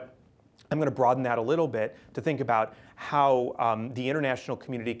 but I'm going to broaden that a little bit to think about how the international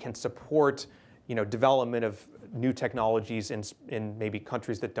community can support, you know, development of new technologies in maybe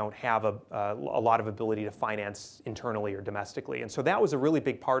countries that don't have a lot of ability to finance internally or domestically. And so that was a really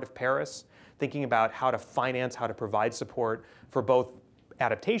big part of Paris, thinking about how to finance, how to provide support for both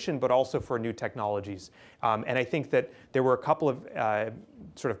adaptation, but also for new technologies. And I think that there were a couple of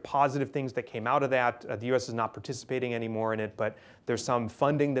sort of positive things that came out of that. The US is not participating anymore in it, but there's some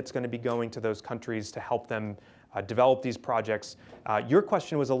funding that's going to be going to those countries to help them develop these projects. Your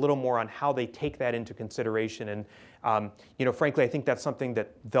question was a little more on how they take that into consideration. And you know, frankly, I think that's something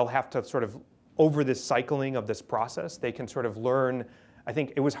that they'll have to sort of, over this cycling of this process, they can sort of learn. I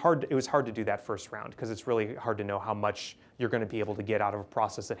think it was hard to do that first round because it's really hard to know how much you're going to be able to get out of a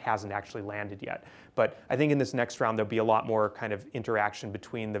process that hasn't actually landed yet. But I think in this next round there'll be a lot more kind of interaction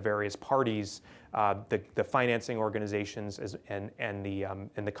between the various parties, the financing organizations, and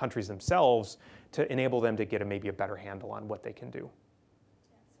the countries themselves to enable them to get maybe a better handle on what they can do.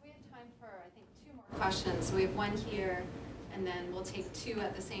 Yeah, so we have time for I think 2 more questions. So we have one here, and then we'll take 2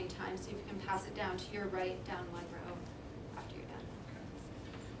 at the same time. So if you can pass it down to your right, down one row.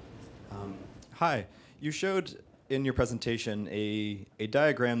 Hi. You showed in your presentation a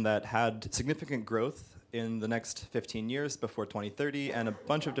diagram that had significant growth in the next 15 years before 2030 and a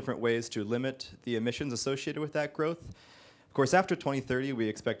bunch of different ways to limit the emissions associated with that growth. Of course, after 2030, we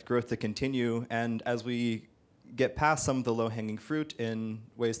expect growth to continue, and as we get past some of the low-hanging fruit in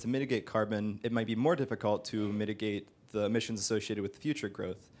ways to mitigate carbon, it might be more difficult to mitigate the emissions associated with future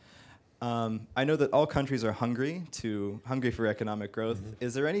growth. I know that all countries are hungry for economic growth. Mm-hmm.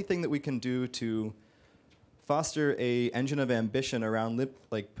 Is there anything that we can do to foster an engine of ambition around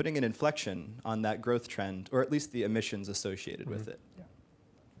like putting an inflection on that growth trend, or at least the emissions associated with it? Yeah.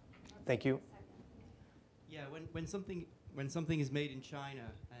 Thank you. Yeah, when something is made in China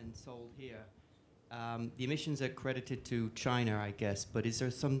and sold here, the emissions are credited to China, I guess. But is there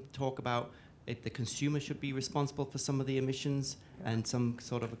some talk about if the consumer should be responsible for some of the emissions and some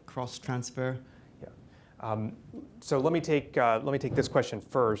sort of a cross transfer? Yeah. So let me take this question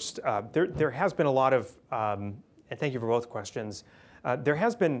first. There has been a lot of, and thank you for both questions. There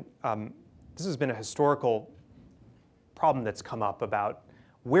has been this has been a historical problem that's come up about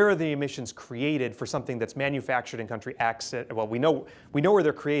where are the emissions created for something that's manufactured in country X? Well, we know where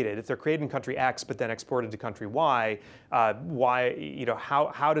they're created. If they're created in country X but then exported to country Y,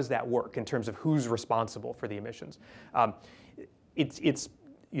 how does that work in terms of who's responsible for the emissions?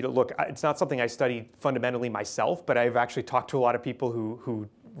 Look, it's not something I study fundamentally myself, but I've actually talked to a lot of people who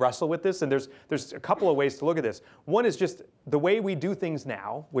wrestle with this, and there's a couple of ways to look at this. One is just the way we do things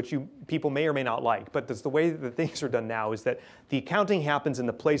now, which people may or may not like, but the way that things are done now is that the accounting happens in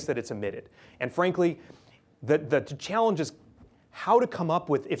the place that it's emitted. And frankly, the challenge is how to come up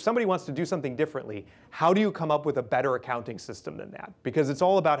with, if somebody wants to do something differently, how do you come up with a better accounting system than that? Because it's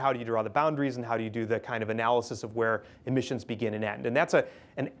all about how do you draw the boundaries and how do you do the kind of analysis of where emissions begin and end. And that's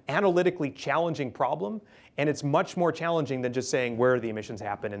an analytically challenging problem, and it's much more challenging than just saying where the emissions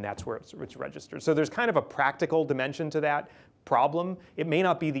happen and that's where it's registered. So there's kind of a practical dimension to that problem. It may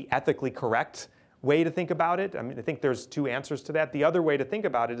not be the ethically correct way to think about it. I mean, I think there's two answers to that. The other way to think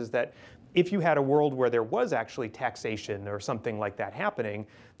about it is that if you had a world where there was actually taxation or something like that happening,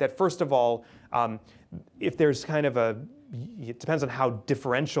 that first of all, if there's kind of it depends on how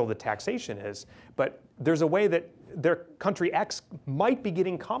differential the taxation is, but there's a way that their country X might be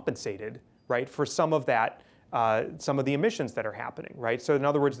getting compensated, right, for some of that, some of the emissions that are happening, right? So in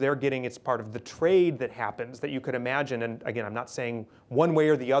other words, they're getting, it's part of the trade that happens that you could imagine. And again, I'm not saying one way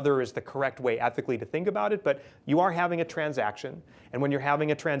or the other is the correct way ethically to think about it, but you are having a transaction. And when you're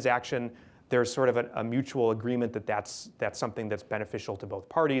having a transaction, there's sort of a mutual agreement that that's something that's beneficial to both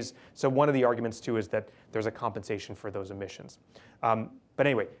parties. So one of the arguments too is that there's a compensation for those emissions. But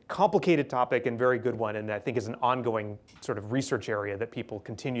anyway, complicated topic and very good one, and I think is an ongoing sort of research area that people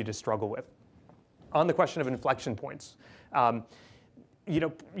continue to struggle with. On the question of inflection points, that's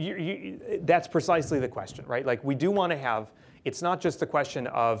precisely the question, right? Like we do want to have, it's not just the question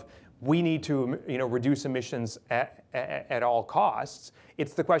of we need to reduce emissions at all costs.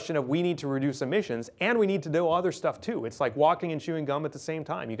 It's the question of we need to reduce emissions and we need to do other stuff too. It's like walking and chewing gum at the same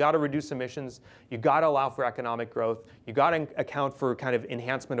time. You got to reduce emissions. You got to allow for economic growth. You got to account for kind of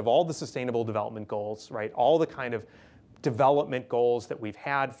enhancement of all the sustainable development goals, right? All the kind of development goals that we've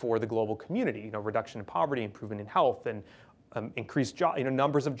had for the global community, reduction in poverty, improvement in health, and increased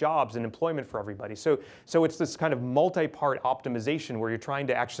numbers of jobs and employment for everybody. So it's this kind of multi-part optimization where you're trying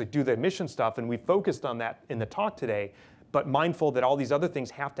to actually do the emission stuff, and we focused on that in the talk today, but mindful that all these other things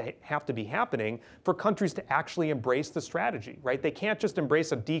have to be happening for countries to actually embrace the strategy, right? They can't just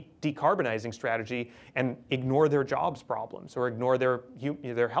embrace a decarbonizing strategy and ignore their jobs problems or ignore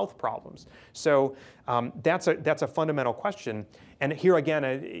their health problems. So that's a fundamental question. And here again,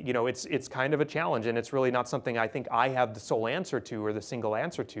 it's kind of a challenge, and it's really not something I think I have the sole answer to or the single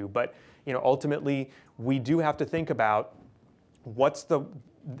answer to. But ultimately, we do have to think about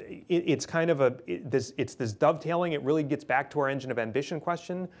it's kind of this dovetailing. It really gets back to our engine of ambition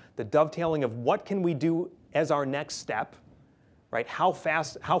question, the dovetailing of what can we do as our next step, right? How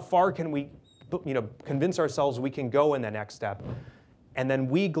far can we, convince ourselves we can go in the next step? And then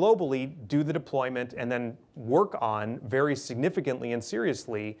we globally do the deployment and then work on very significantly and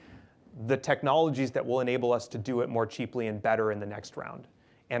seriously the technologies that will enable us to do it more cheaply and better in the next round.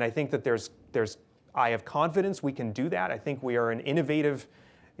 And I think that I have confidence we can do that. I think we are an innovative,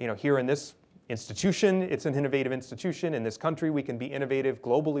 here in this institution, it's an innovative institution. In this country, we can be innovative.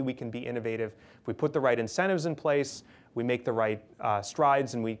 Globally, we can be innovative. If we put the right incentives in place, we make the right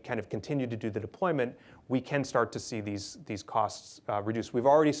strides, and we kind of continue to do the deployment, we can start to see these costs reduced. We've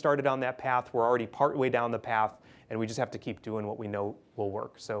already started on that path. We're already partway down the path, and we just have to keep doing what we know will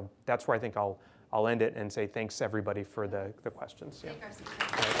work. So that's where I think I'll end it and say thanks, everybody, for the questions. Yeah.